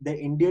 and the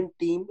Indian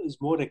team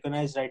is more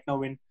recognized right now.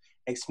 When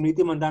like Smriti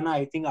Mandhana,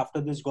 I think after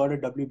this got a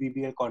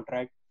WBBL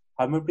contract.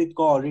 Harmanpreet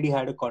Kaur already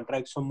had a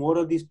contract, so more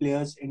of these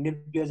players,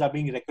 Indian players, are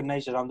being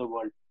recognized around the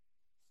world.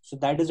 So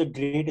that is a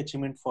great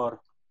achievement for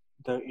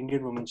the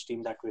Indian women's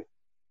team that way.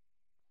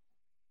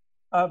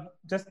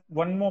 Just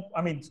one more.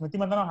 I mean, Smriti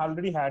Mandhana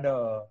already had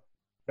a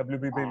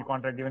WBBL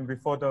contract even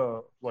before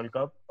the World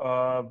Cup.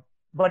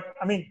 But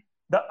I mean,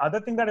 the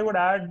other thing that I would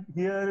add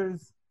here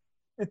is,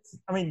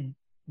 I mean,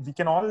 we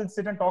can all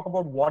sit and talk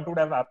about what would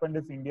have happened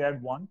if India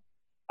had won.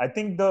 I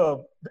think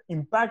the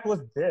impact was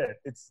there.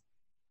 It's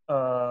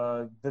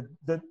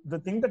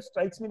the thing that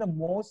strikes me the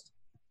most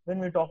when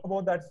we talk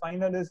about that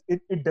final is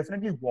it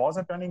definitely was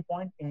a turning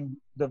point in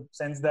the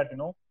sense that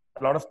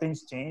a lot of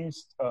things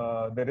changed.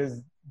 There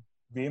is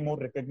way more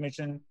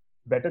recognition,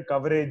 better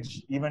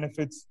coverage, even if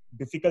it's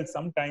difficult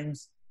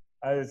sometimes,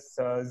 as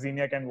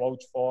Xenia can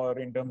vouch for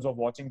in terms of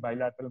watching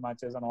bilateral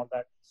matches and all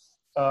that.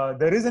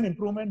 There is an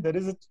improvement.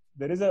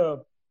 There is a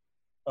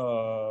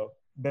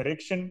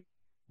direction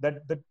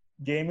that the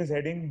game is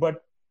heading.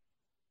 But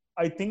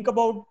I think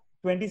about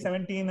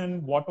 2017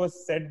 and what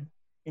was said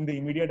in the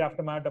immediate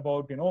aftermath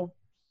about,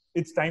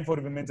 it's time for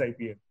women's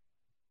IPL.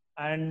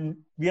 And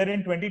we are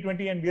in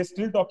 2020 and we are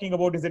still talking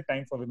about, is it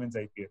time for women's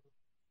IPL?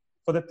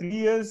 For the 3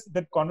 years,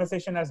 that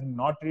conversation has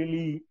not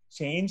really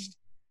changed.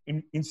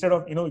 Instead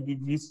of,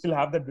 we still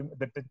have the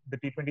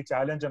T20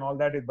 challenge and all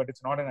that, but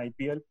it's not an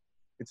IPL.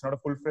 It's not a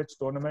full-fledged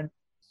tournament.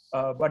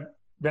 But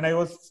when I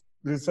was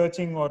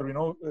researching or,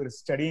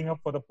 studying up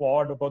for the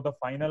pod about the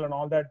final and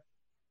all that,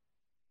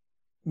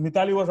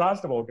 Mithali was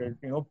asked about it.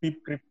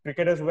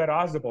 Cricketers were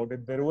asked about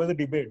it. There was a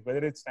debate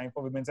whether it's time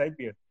for women's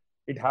IPL.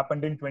 It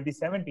happened in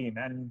 2017,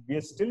 and we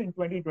are still in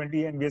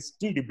 2020, and we are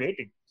still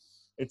debating.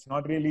 It's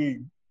not really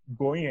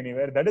going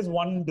anywhere. That is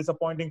one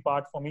disappointing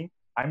part for me.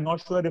 I'm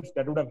not sure if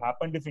that would have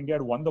happened if India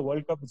had won the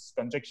World Cup. It's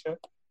conjecture.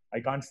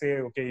 I can't say,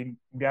 okay,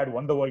 India had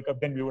won the World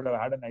Cup, then we would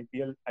have had an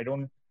IPL.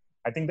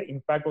 I think the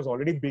impact was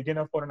already big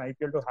enough for an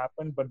IPL to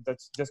happen, but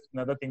that's just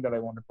another thing that I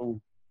wanted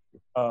to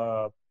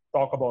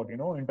talk about,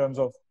 in terms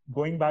of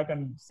going back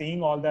and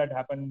seeing all that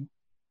happen.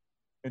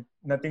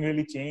 Nothing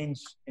really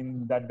changed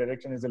in that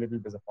direction is a little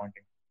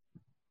disappointing.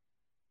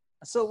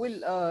 So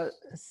we'll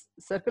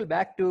circle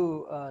back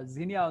to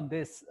Xenia on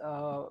this,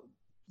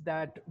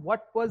 that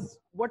what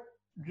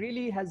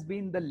really has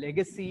been the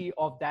legacy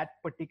of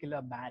that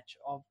particular match,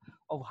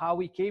 of how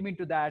we came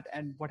into that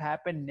and what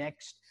happened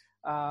next.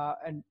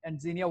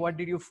 And Xenia, what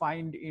did you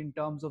find in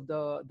terms of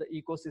the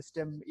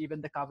ecosystem,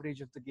 even the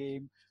coverage of the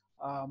game?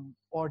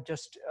 or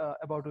just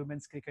about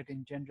women's cricket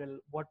in general?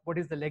 What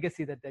is the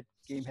legacy that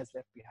game has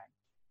left behind?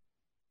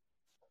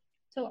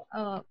 So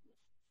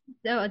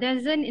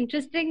there's an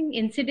interesting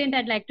incident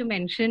I'd like to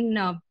mention.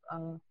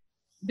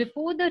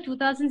 Before the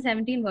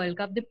 2017 World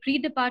Cup, the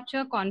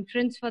pre-departure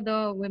conference for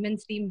the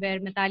women's team where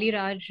Mithali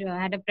Raj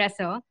had a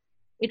presser,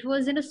 it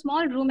was in a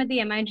small room at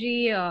the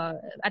MIG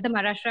at the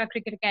Maharashtra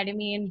Cricket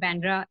Academy in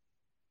Bandra.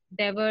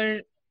 There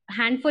were a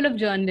handful of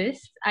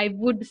journalists. I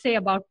would say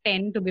about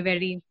 10, to be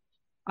very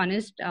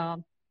honest.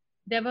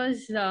 There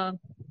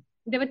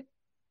were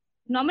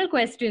normal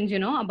questions,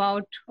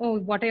 about,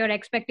 what are your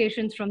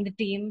expectations from the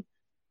team?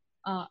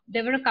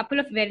 There were a couple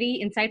of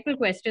very insightful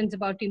questions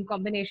about team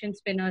combination,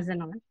 spinners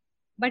and all.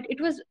 But it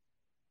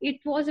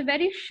was a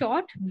very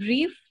short,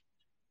 brief,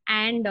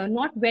 and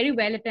not very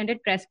well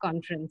attended press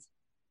conference.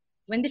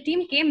 When the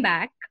team came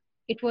back,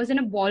 it was in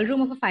a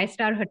ballroom of a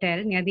 5-star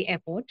hotel near the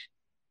airport.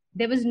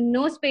 There was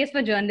no space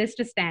for journalists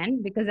to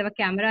stand because there were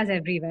cameras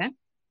everywhere.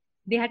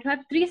 They had to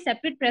have 3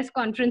 separate press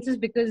conferences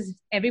because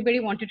everybody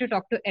wanted to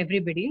talk to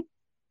everybody.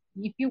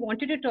 If you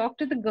wanted to talk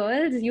to the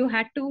girls, you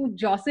had to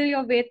jostle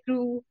your way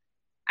through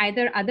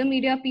either other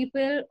media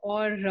people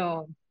or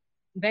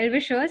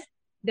well-wishers.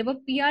 There were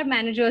PR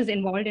managers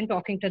involved in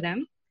talking to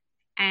them.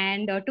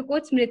 And to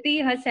quote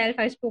Smriti herself,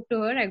 I spoke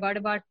to her. I got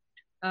about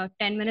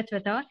 10 minutes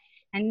with her.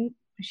 And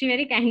she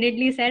very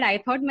candidly said, I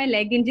thought my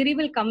leg injury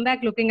will come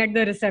back looking at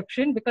the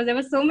reception because there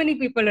were so many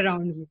people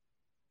around me.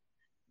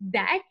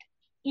 That,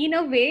 in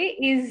a way,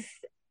 is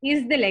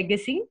the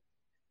legacy.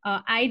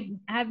 I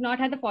have not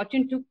had the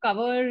fortune to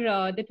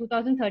cover the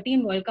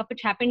 2013 World Cup,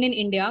 which happened in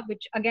India,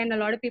 which, again, a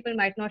lot of people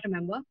might not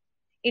remember.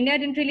 India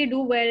didn't really do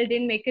well,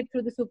 didn't make it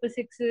through the Super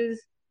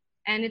Sixes,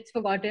 and it's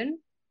forgotten.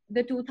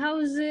 The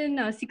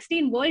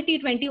 2016 World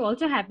T20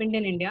 also happened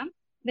in India.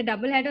 The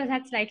doubleheaders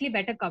had slightly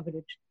better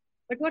coverage.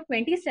 But what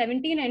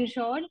 2017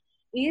 ensured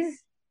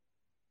is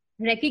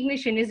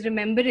recognition, is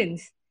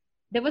remembrance.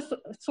 There was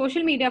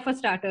social media for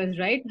starters,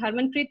 right?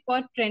 Harmanpreet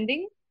Kaur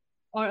trending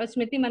or a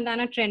Smriti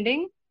Mandhana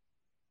trending.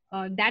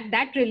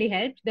 That really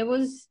helped.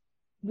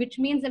 Which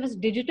means there was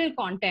digital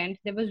content.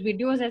 There was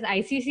videos as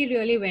ICC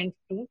really went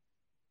through.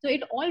 So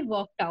it all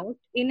worked out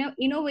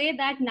in a way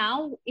that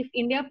now if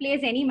India plays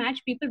any match,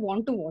 people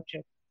want to watch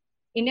it.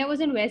 India was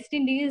in West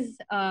Indies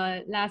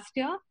last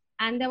year,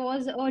 and there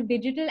was a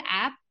digital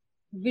app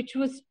which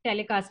was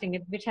telecasting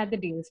it, which had the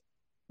deals.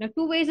 Now,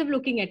 2 ways of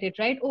looking at it,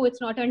 right? Oh,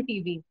 it's not on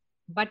TV,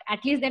 but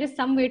at least there is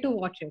some way to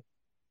watch it.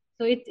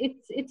 So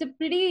it's a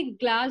pretty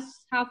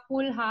glass half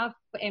full, half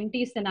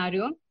empty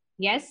scenario.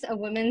 Yes, a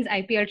women's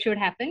IPL should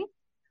happen,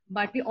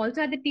 but we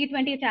also had the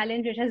T20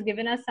 challenge, which has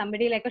given us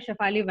somebody like a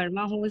Shafali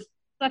Verma, who is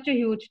such a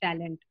huge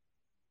talent.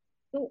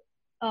 So,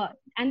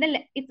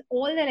 it's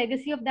all the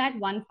legacy of that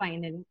one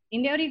final.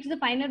 India reached the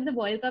final of the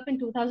World Cup in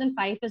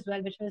 2005 as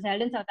well, which was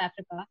held in South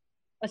Africa.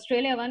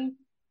 Australia won.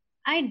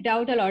 I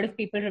doubt a lot of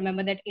people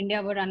remember that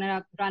India were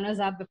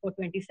runners-up before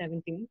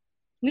 2017,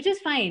 which is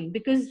fine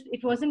because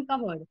it wasn't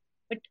covered.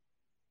 But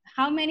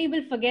how many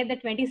will forget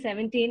that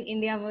 2017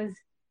 India was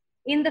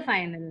in the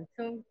final?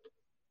 So,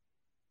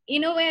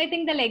 in a way, I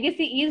think the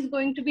legacy is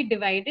going to be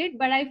divided,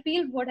 but I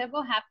feel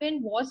whatever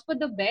happened was for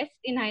the best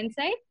in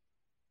hindsight,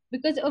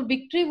 because a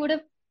victory would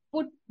have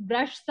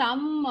brushed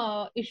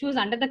some issues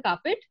under the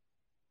carpet,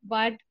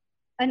 but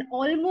an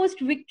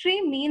almost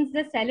victory means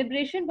the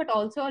celebration, but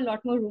also a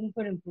lot more room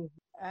for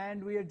improvement.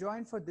 And we are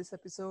joined for this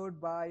episode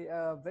by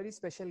a very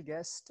special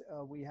guest.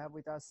 We have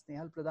with us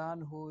Snehal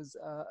Pradhan, who's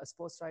a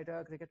sports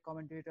writer, cricket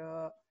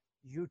commentator,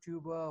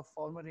 YouTuber,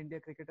 former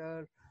India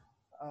cricketer,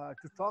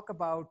 to talk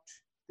about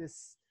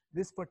this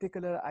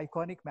particular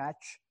iconic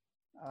match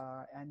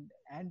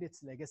and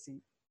its legacy.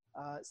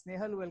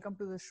 Snehal, welcome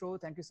to the show.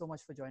 Thank you so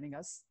much for joining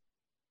us.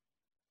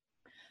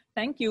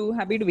 Thank you.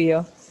 Happy to be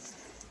here.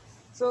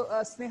 So,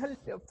 Snehal,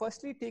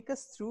 firstly, take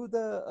us through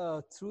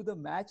the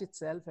match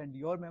itself and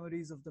your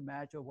memories of the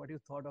match, or what you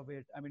thought of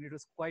it. I mean, it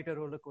was quite a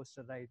roller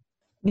coaster ride.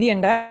 The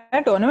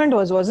entire tournament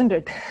wasn't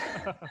it?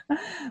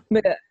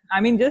 But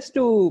I mean, just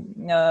to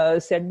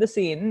set the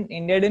scene,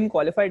 India didn't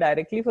qualify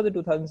directly for the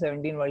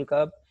 2017 World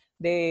Cup.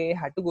 They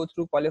had to go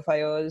through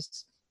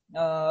qualifiers,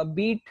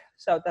 beat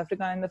South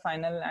Africa in the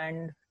final,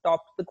 and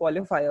topped the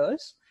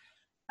qualifiers.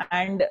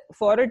 And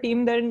for a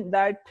team then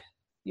that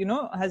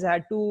has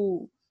had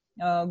to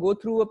go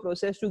through a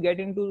process to get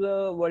into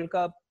the World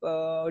Cup,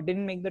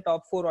 didn't make the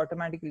top 4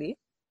 automatically.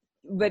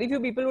 Very few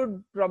people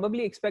would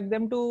probably expect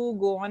them to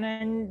go on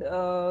and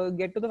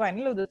get to the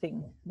final of the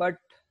thing. But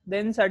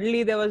then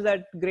suddenly there was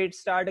that great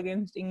start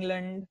against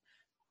England,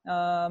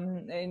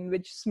 in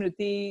which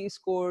Smriti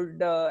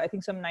scored, I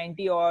think, some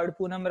 90 odd.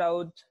 Poonam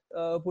Raut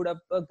put up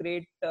a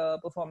great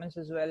performance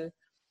as well.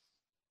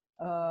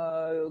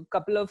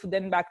 Couple of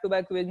then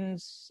back-to-back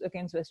wins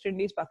against West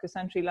Indies,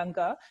 Pakistan, Sri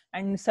Lanka,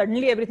 and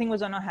suddenly everything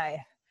was on a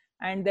high.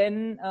 And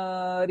then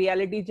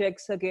reality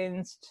checks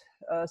against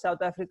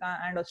South Africa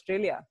and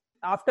Australia.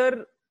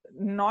 After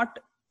not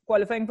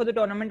qualifying for the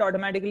tournament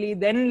automatically,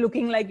 then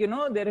looking like,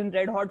 they're in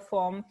red hot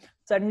form,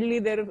 suddenly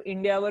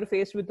India were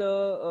faced with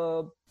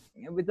a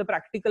with the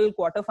practical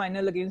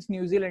quarter-final against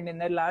New Zealand in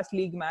their last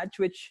league match,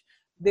 which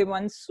they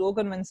won so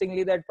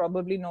convincingly that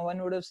probably no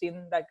one would have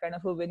seen that kind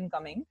of a win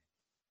coming.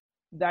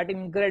 That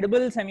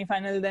incredible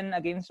semi-final then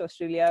against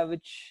Australia,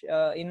 which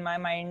in my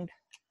mind,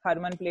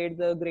 Harman played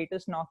the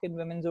greatest knock in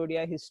women's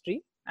ODI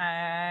history.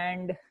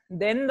 And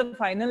then the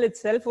final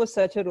itself was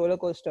such a roller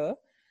coaster.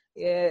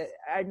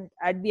 And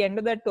at the end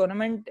of that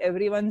tournament,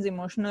 everyone's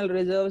emotional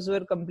reserves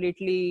were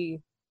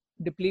completely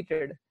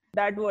depleted.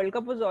 That World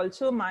Cup was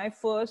also my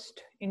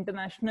first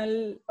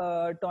international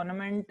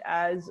tournament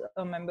as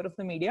a member of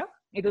the media.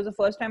 It was the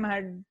first time I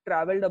had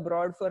traveled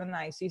abroad for an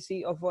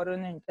ICC or for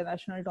an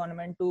international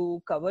tournament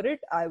to cover it.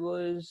 I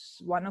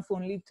was one of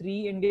only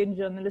 3 Indian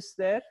journalists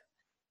there,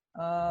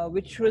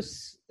 which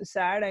was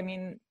sad. I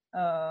mean,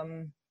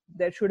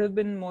 there should have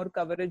been more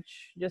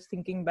coverage, just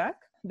thinking back.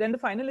 Then the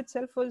final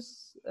itself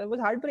was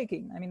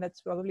heartbreaking. I mean,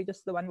 that's probably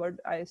just the one word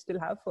I still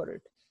have for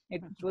it.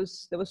 There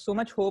was so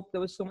much hope,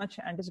 there was so much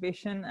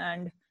anticipation,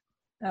 and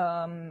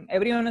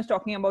everyone was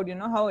talking about,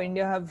 how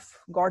India have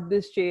got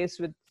this chase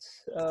with,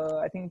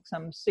 I think,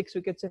 some 6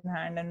 wickets in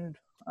hand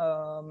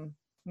and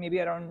maybe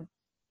around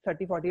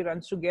 30-40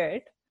 runs to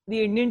get.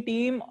 The Indian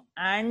team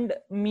and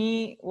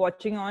me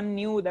watching on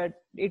knew that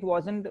it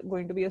wasn't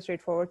going to be a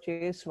straightforward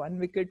chase. 1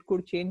 wicket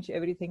could change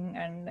everything,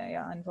 and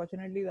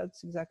unfortunately,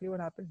 that's exactly what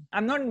happened.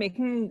 I'm not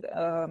making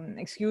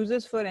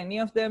excuses for any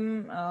of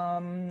them.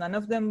 None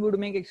of them would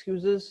make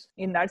excuses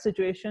in that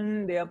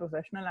situation. They are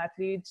professional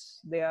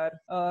athletes. They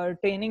are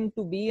training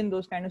to be in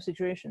those kind of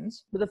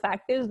situations. But the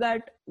fact is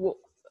that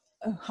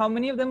how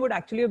many of them would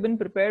actually have been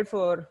prepared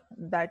for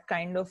that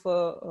kind of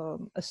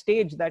a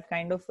stage, that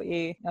kind of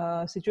a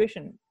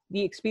situation?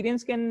 The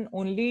experience can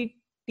only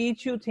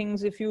teach you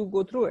things if you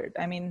go through it.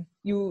 I mean,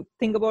 you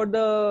think about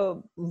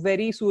the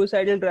very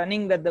suicidal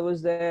running that there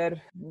was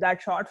there,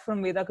 that shot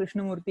from Veda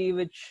Krishnamurthy,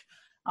 which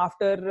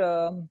after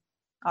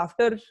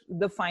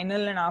the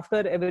final and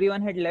after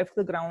everyone had left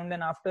the ground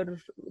and after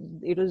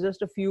it was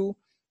just a few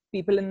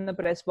people in the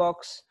press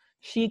box,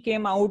 she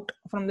came out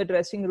from the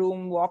dressing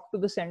room, walked to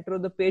the center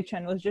of the pitch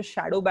and was just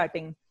shadow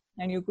batting.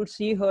 And you could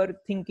see her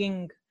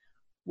thinking,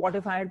 what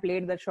if I had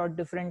played that shot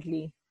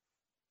differently?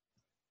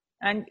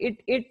 And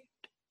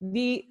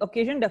the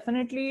occasion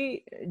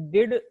definitely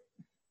did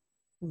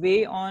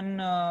weigh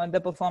on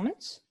the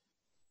performance.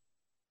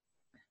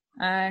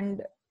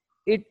 And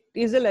it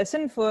is a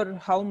lesson for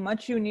how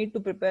much you need to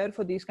prepare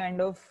for these kind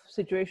of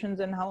situations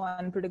and how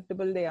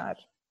unpredictable they are.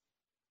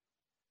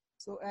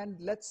 So, and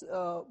let's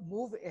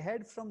move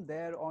ahead from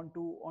there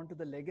onto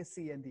the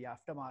legacy and the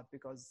aftermath,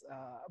 because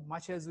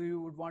much as we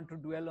would want to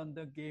dwell on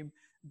the game,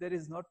 there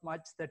is not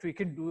much that we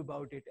can do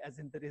about it, as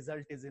in the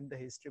result is in the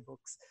history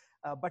books.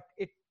 But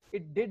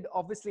it did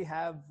obviously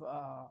have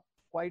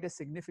quite a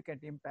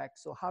significant impact.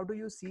 So how do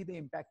you see the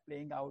impact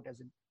playing out?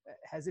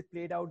 Has it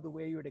played out the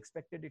way you had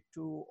expected it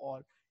to,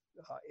 or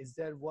is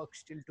there work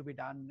still to be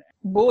done?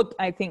 Both,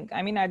 I think.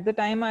 I mean, at the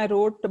time I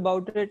wrote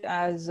about it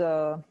as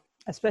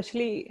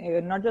especially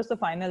not just the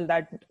final,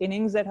 that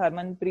innings that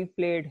Harmanpreet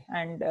played,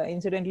 and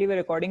incidentally we're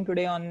recording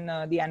today on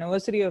the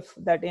anniversary of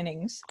that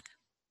innings.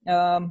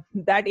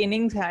 That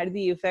innings had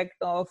the effect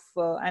of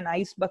an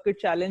ice bucket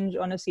challenge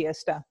on a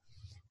siesta,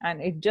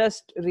 and it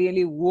just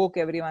really woke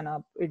everyone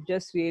up. It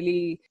just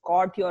really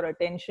caught your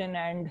attention,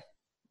 and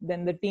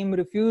then the team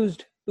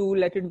refused to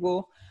let it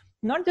go.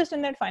 Not just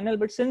in that final,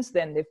 but since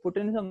then they've put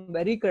in some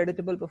very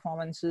creditable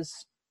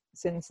performances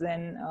since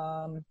then.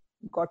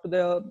 Got to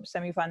the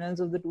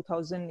semi-finals of the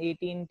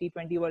 2018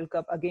 T20 World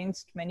Cup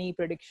against many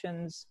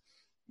predictions,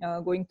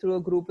 going through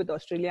a group with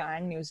Australia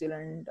and New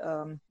Zealand.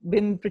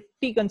 Been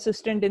pretty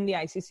consistent in the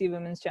ICC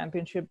Women's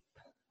Championship,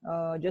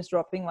 just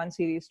dropping 1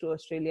 series to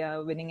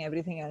Australia, winning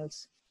everything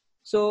else.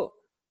 So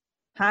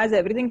has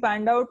everything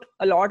panned out?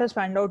 A lot has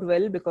panned out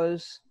well,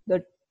 because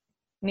the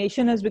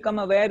nation has become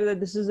aware that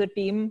this is a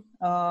team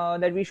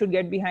that we should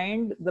get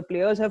behind. The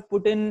players have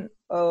put in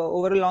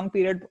over a long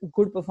period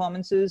good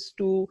performances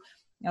to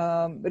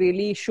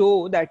really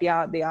show that they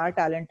are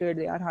talented,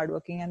 they are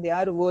hardworking, and they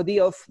are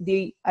worthy of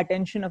the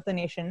attention of the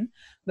nation.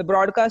 The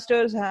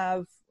broadcasters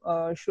have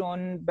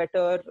shown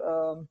better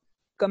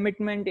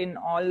commitment in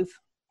all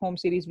home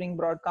series being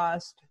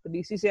broadcast. The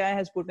BCCI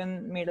has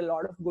made a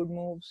lot of good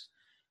moves,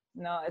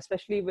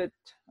 especially with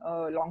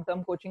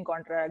long-term coaching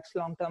contracts,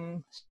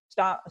 long-term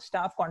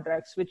staff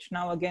contracts, which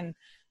now again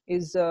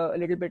is a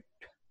little bit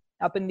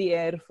up in the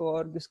air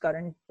for this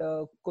current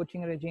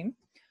coaching regime.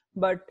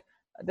 But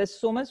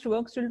there's so much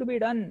work still to be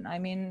done. I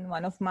mean,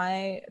 one of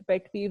my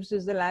pet peeves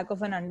is the lack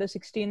of an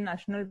under-16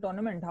 national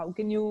tournament. How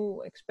can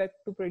you expect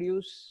to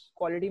produce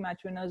quality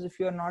match winners if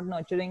you're not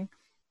nurturing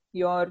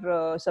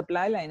your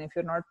supply line, if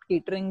you're not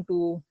catering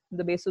to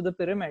the base of the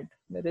pyramid?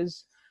 There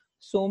is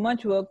so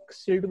much work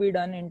still to be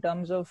done in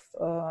terms of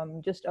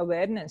just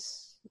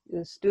awareness.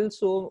 There's still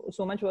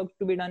so much work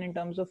to be done in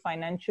terms of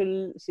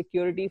financial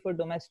security for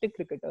domestic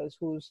cricketers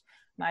whose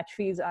match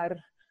fees are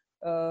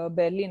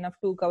barely enough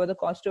to cover the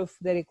cost of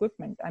their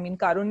equipment. I mean,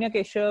 Karunya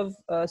Keshav,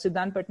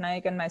 Siddhant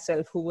Patnaik and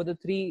myself, who were the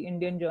 3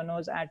 Indian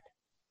journos at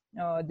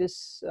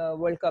this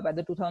World Cup, at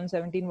the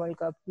 2017 World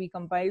Cup, we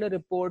compiled a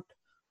report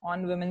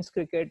on women's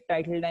cricket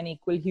titled An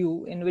Equal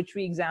Hue, in which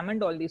we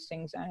examined all these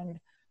things. And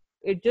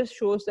it just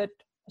shows that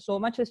so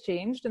much has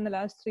changed in the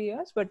last 3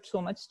 years, but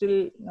so much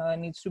still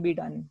needs to be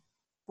done.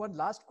 One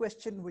last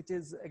question, which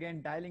is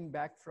again dialing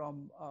back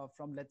from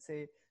let's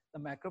say the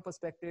macro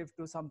perspective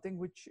to something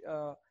which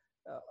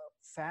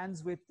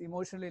fans with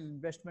emotional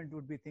investment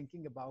would be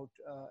thinking about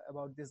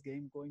this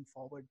game going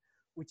forward,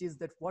 which is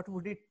that what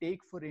would it take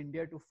for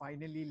India to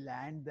finally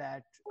land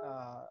that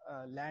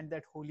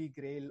holy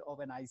grail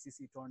of an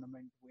ICC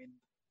tournament win?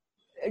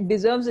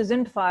 Deserves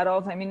isn't far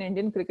off. I mean,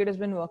 Indian cricket has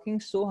been working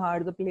so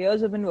hard. The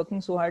players have been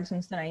working so hard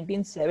since the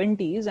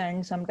 1970s,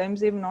 and sometimes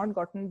they've not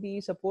gotten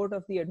the support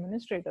of the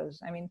administrators.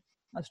 I mean,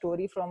 a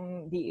story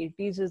from the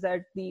 80s is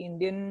that the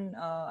Indian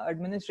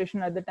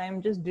administration at the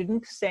time just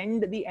didn't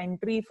send the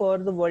entry for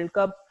the World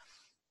Cup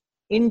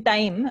in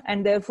time,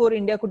 and therefore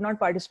India could not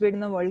participate in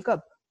the World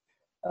Cup.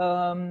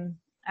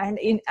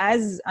 And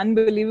as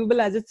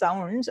unbelievable as it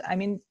sounds, I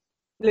mean,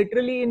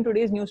 literally in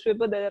today's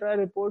newspaper there are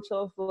reports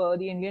of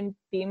the Indian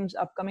team's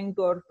upcoming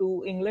tour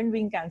to England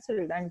being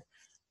cancelled, and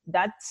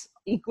that's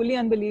equally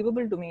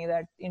unbelievable to me,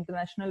 that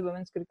international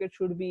women's cricket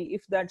should be,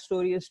 if that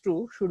story is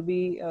true, should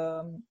be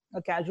a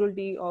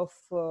casualty of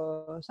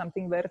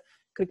something where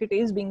cricket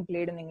is being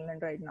played in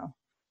England right now.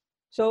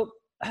 So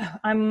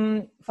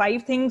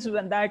five things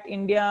that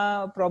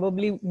India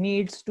probably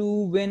needs to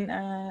win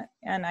an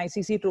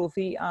ICC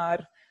trophy are: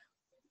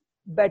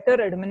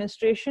 better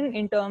administration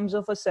in terms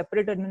of a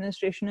separate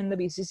administration in the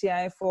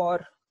BCCI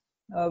for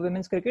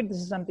women's cricket. This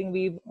is something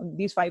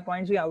these 5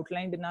 points we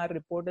outlined in our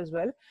report as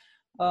well.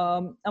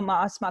 A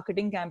mass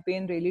marketing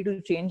campaign really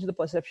to change the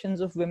perceptions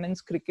of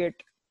women's cricket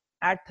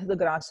at the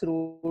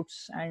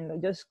grassroots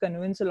and just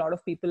convince a lot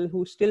of people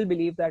who still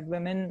believe that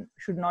women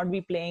should not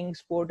be playing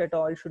sport at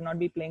all, should not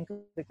be playing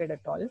cricket at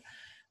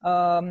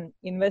all.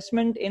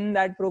 Investment in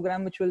that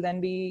program, which will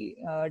then be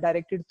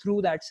directed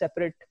through that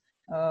separate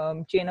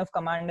chain of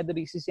command at the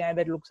BCCI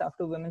that looks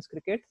after women's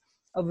cricket.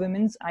 A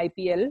women's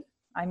IPL.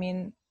 I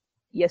mean,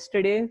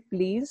 yesterday,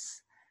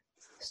 please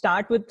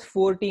start with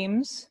 4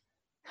 teams,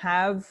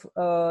 have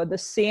the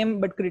same,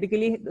 but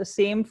critically the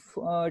same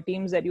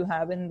teams that you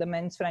have in the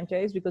men's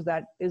franchise, because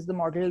that is the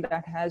model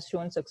that has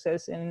shown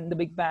success in the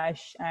Big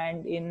Bash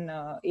and in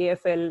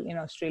AFL in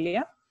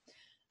Australia.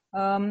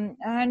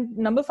 And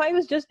number 5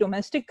 is just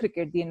domestic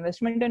cricket. The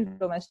investment in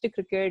domestic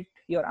cricket,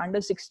 your under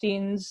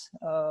 16s,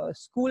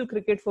 school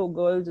cricket for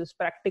girls is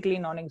practically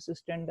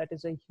non-existent. That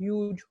is a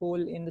huge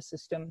hole in the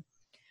system.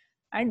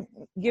 And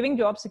giving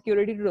job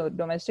security to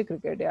domestic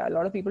cricket. Yeah, a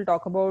lot of people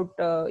talk about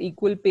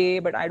equal pay,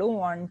 but I don't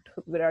want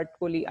Virat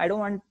Kohli, I don't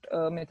want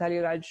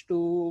Mithali Raj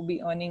to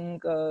be earning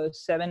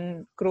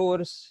 7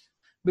 crores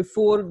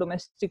before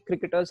domestic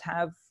cricketers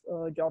have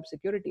job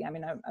security. I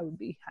mean, I would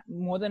be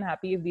more than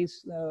happy if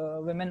these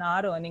women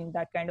are earning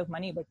that kind of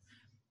money, but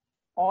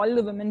all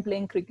the women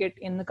playing cricket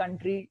in the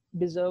country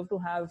deserve to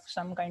have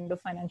some kind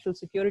of financial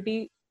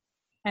security,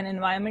 an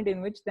environment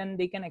in which then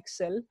they can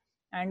excel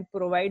and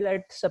provide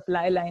that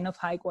supply line of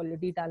high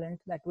quality talent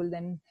that will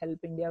then help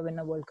India win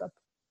a World Cup.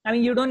 I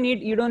mean, you don't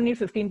need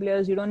 15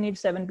 players, you don't need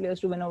 7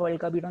 players to win a World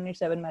Cup, you don't need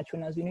 7 match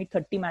winners, you need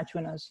 30 match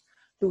winners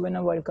to win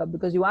a World Cup,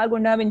 because you are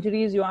going to have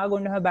injuries, you are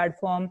going to have bad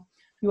form,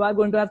 you are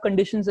going to have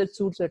conditions that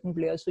suit certain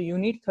players. So you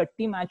need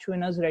 30 match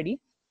winners ready.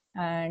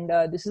 And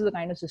this is the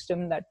kind of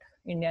system that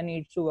India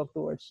needs to work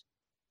towards.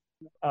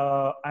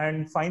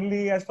 And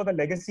finally, as for the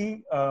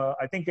legacy,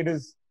 I think it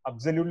is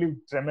absolutely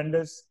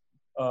tremendous.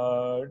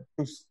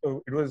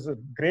 It was a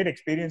great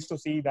experience to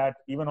see that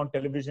even on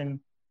television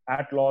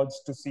at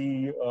Lords, to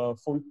see a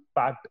full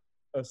packed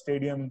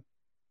stadium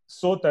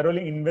so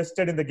thoroughly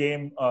invested in the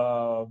game,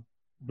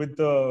 with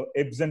the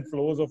ebbs and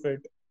flows of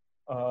it,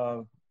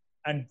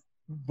 and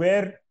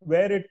where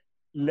it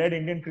led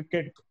Indian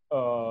cricket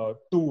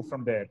to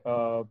from there.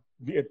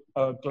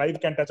 Clive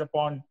can touch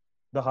upon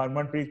the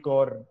Harmanpreet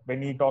Kaur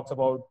when he talks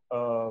about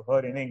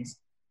her innings,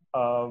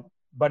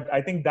 but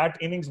I think that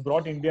innings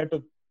brought India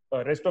to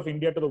rest of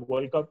India to the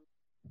World Cup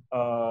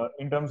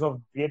in terms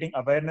of creating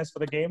awareness for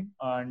the game,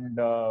 and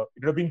it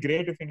would have been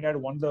great if India had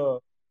won the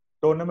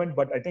tournament.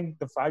 But I think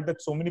the fact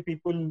that so many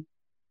people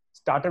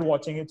started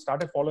watching it,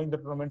 started following the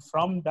tournament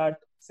from that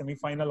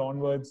semi-final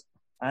onwards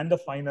and the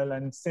final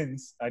and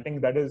since, I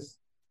think that is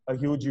a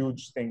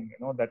huge thing.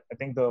 That I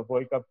think the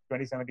World Cup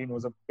 2017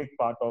 was a big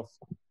part of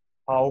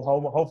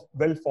how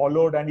well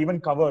followed and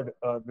even covered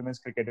women's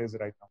cricket is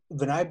right now.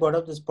 When I brought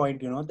up this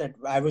point, that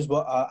I was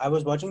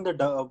watching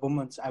the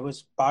women's. I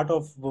was part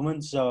of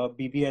women's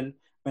BBL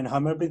when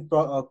Harmanpreet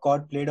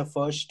Kaur played her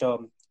first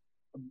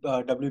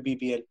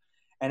WBBL,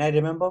 and I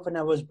remember when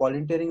I was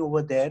volunteering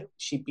over there,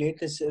 she played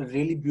this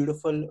really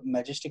beautiful,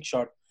 majestic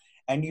shot,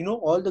 and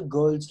all the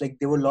girls, like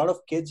there were a lot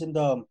of kids in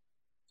the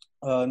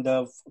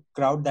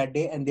crowd that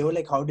day, and they were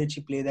like, "How did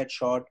she play that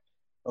shot?"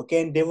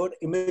 Okay, and they would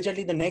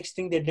immediately, the next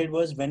thing they did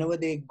was, whenever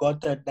they got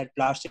that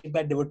plastic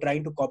bat, they were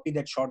trying to copy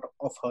that shot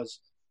of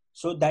hers.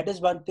 So that is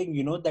one thing,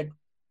 that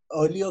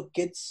earlier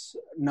kids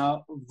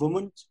now,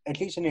 women, at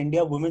least in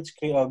India,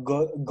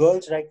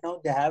 girls right now,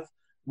 they have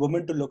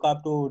women to look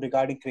up to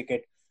regarding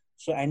cricket.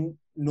 So, and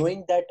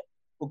knowing that,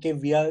 okay,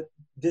 we are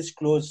this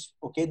close,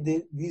 okay,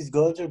 these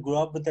girls will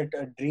grow up with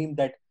a dream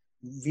that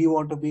we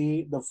want to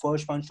be the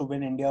first ones to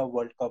win India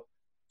World Cup.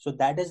 So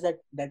that's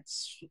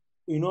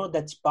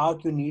that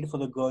spark you need for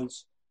the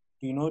girls.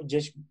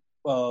 Just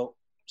uh,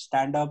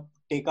 stand up,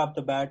 take up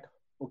the bat,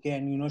 okay,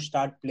 and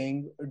start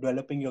playing,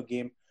 developing your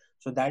game.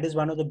 So that is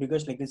one of the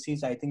biggest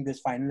legacies I think this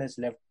final has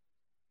left.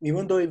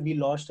 Even though if we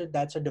lost it,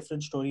 that's a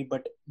different story.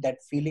 But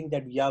that feeling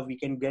that yeah, we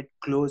can get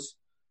close,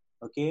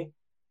 okay,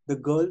 the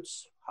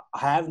girls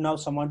have now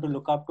someone to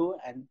look up to,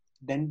 and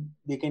then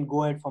they can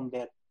go ahead from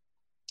there.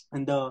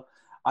 And the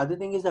other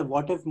thing is that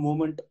what if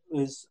moment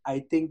is,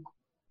 I think,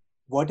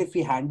 what if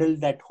we handle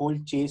that whole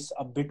chase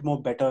a bit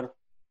more better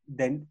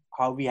than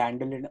how we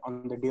handled it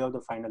on the day of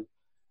the final?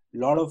 A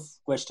lot of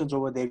questions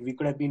over there. We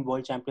could have been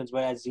world champions,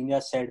 but as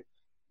Zinia said,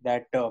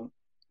 that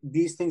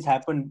these things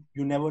happen.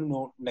 You never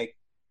know, like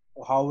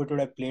how it would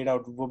have played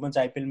out. Women's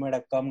IPL might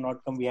have come,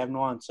 not come. We have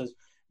no answers,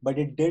 but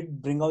it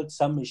did bring out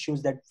some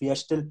issues that we are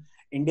still.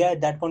 India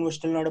at that point was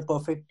still not a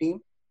perfect team,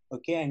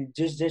 okay, and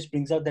just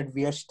brings out that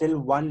we are still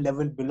one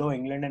level below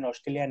England and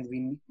Australia,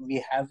 and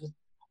we have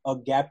a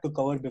gap to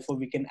cover before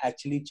we can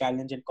actually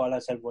challenge and call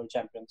ourselves world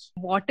champions.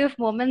 What if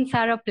moments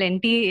are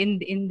aplenty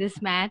in this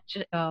match?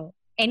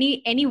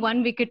 Any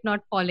one wicket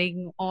not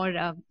falling, or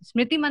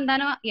Smriti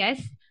Mandhana,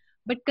 yes,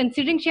 but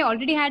considering she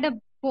already had a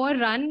poor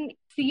run,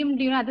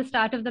 seemed at the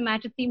start of the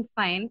match it seemed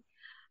fine.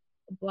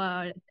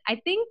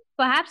 I think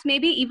perhaps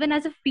maybe even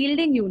as a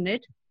fielding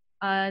unit,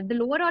 the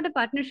lower order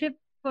partnership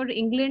for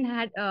England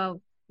had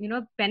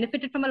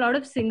benefited from a lot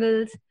of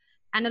singles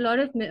and a lot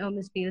of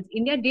misfields.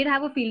 India did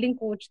have a fielding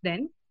coach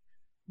then,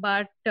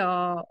 but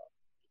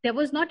there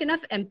was not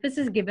enough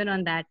emphasis given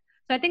on that.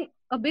 So I think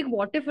a big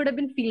what if would have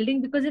been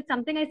fielding, because it's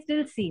something I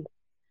still see.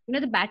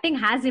 The batting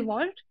has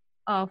evolved.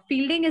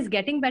 Fielding is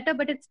getting better,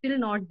 but it's still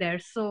not there.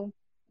 So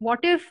what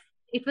if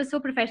it was so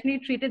professionally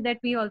treated that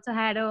we also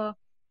had a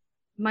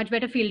much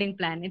better fielding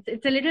plan?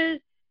 It's a little,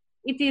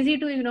 it's easy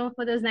to,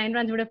 for those 9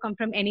 runs would have come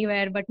from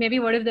anywhere, but maybe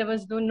what if there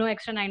was no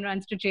extra 9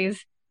 runs to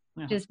chase,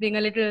 just being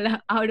a little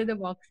out of the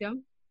box here.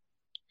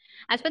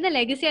 As for the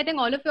legacy, I think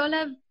all of you all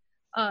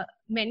have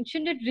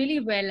mentioned it really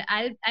well.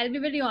 I'll be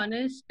very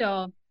honest.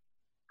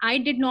 I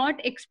did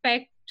not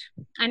expect,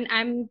 and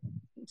I'm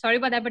sorry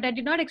about that, but I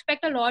did not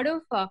expect a lot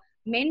of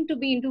men to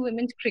be into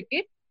women's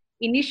cricket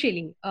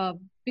initially,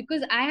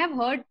 because I have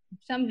heard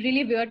some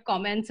really weird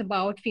comments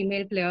about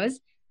female players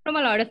from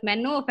a lot of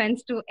men. No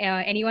offense to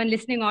anyone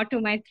listening or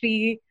to my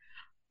 3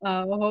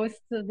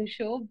 hosts of the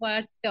show,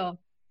 but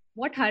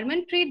what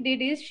Harmanpreet did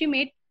is she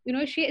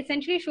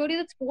essentially showed you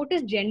that sport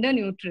is gender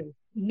neutral.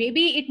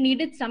 Maybe it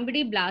needed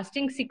somebody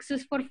blasting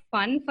sixes for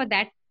fun for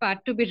that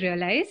part to be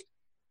realized.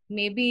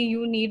 Maybe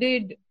you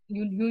needed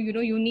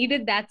you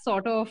needed that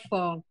sort of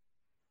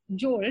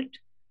jolt,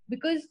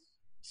 because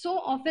so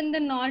often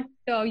than not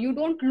you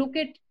don't look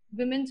at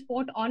women's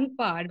sport on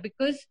par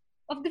because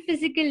of the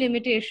physical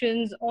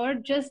limitations or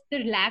just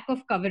the lack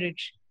of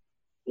coverage.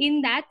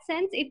 In that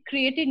sense, it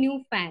created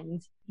new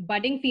fans.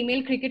 Budding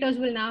female cricketers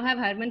will now have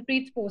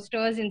Harmanpreet's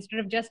posters instead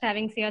of just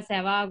having, say, a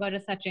Sehwag or a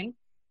Sachin.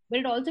 But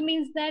it also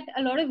means that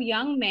a lot of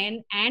young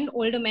men and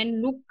older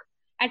men look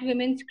at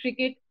women's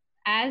cricket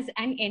as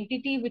an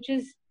entity which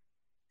is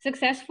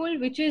successful,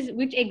 which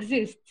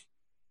exists,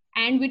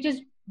 and which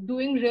is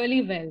doing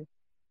really well.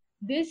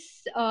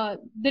 The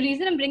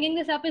reason I'm bringing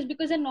this up is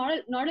because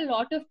not a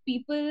lot of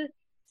people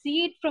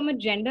see it from a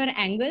gender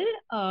angle,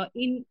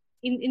 in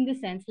the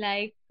sense,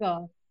 like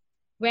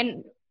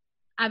when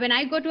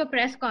I go to a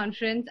press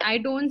conference, I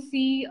don't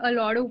see a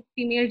lot of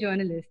female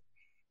journalists.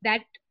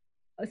 That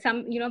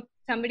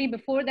somebody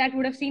before that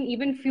would have seen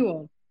even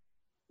fewer.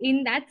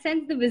 In that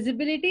sense, the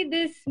visibility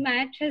this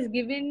match has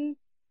given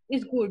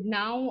is good.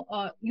 Now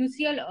you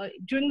see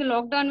during the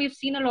lockdown, we've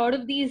seen a lot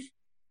of these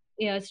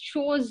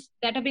shows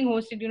that are being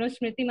hosted.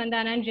 Smriti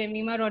Mandhana and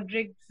Jemima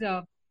Rodriguez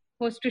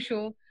host a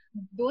show.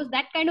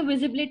 That kind of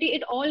visibility,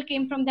 it all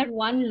came from that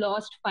one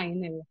lost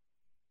final.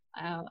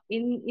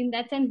 In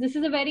that sense, this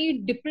is a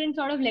very different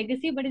sort of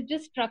legacy, but it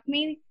just struck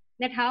me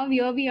that how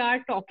here we are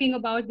talking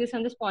about this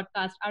on this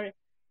podcast.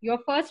 Your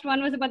first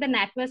one was about the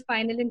NatWest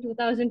final in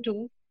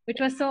 2002, which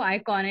was so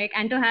iconic,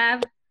 and to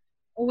have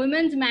a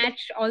women's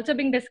match also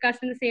being discussed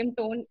in the same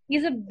tone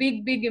is a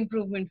big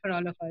improvement for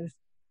all of us.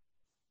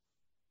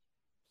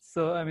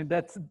 So, I mean,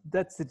 that's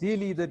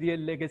really the real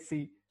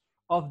legacy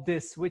of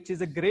this, which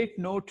is a great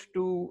note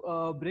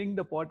to bring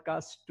the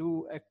podcast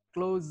to a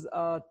close.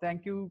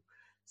 Thank you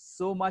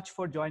so much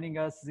for joining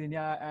us,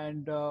 Zinia,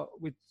 and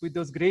with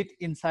those great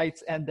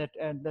insights and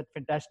that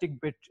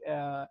fantastic bit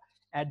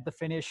at the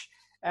finish.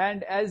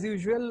 And as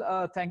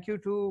usual, thank you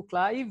to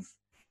Clive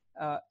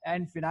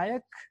and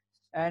Vinayak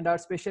and our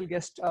special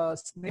guest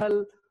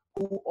Snehal,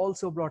 who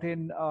also brought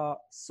in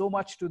so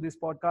much to this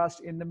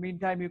podcast. In the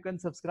meantime, you can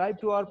subscribe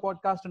to our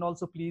podcast and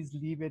also please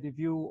leave a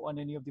review on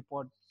any of the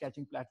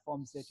podcatching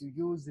platforms that you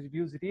use.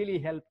 Reviews really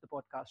help the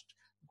podcast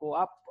go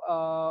up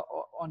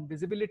on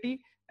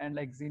visibility. And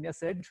like Xenia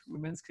said,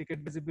 women's cricket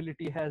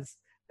visibility has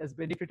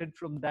benefited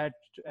from that,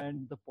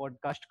 and the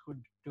podcast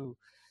could too.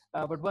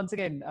 But once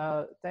again,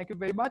 thank you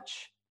very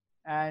much,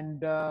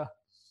 and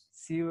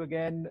see you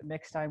again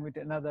next time with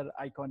another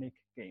iconic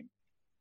game.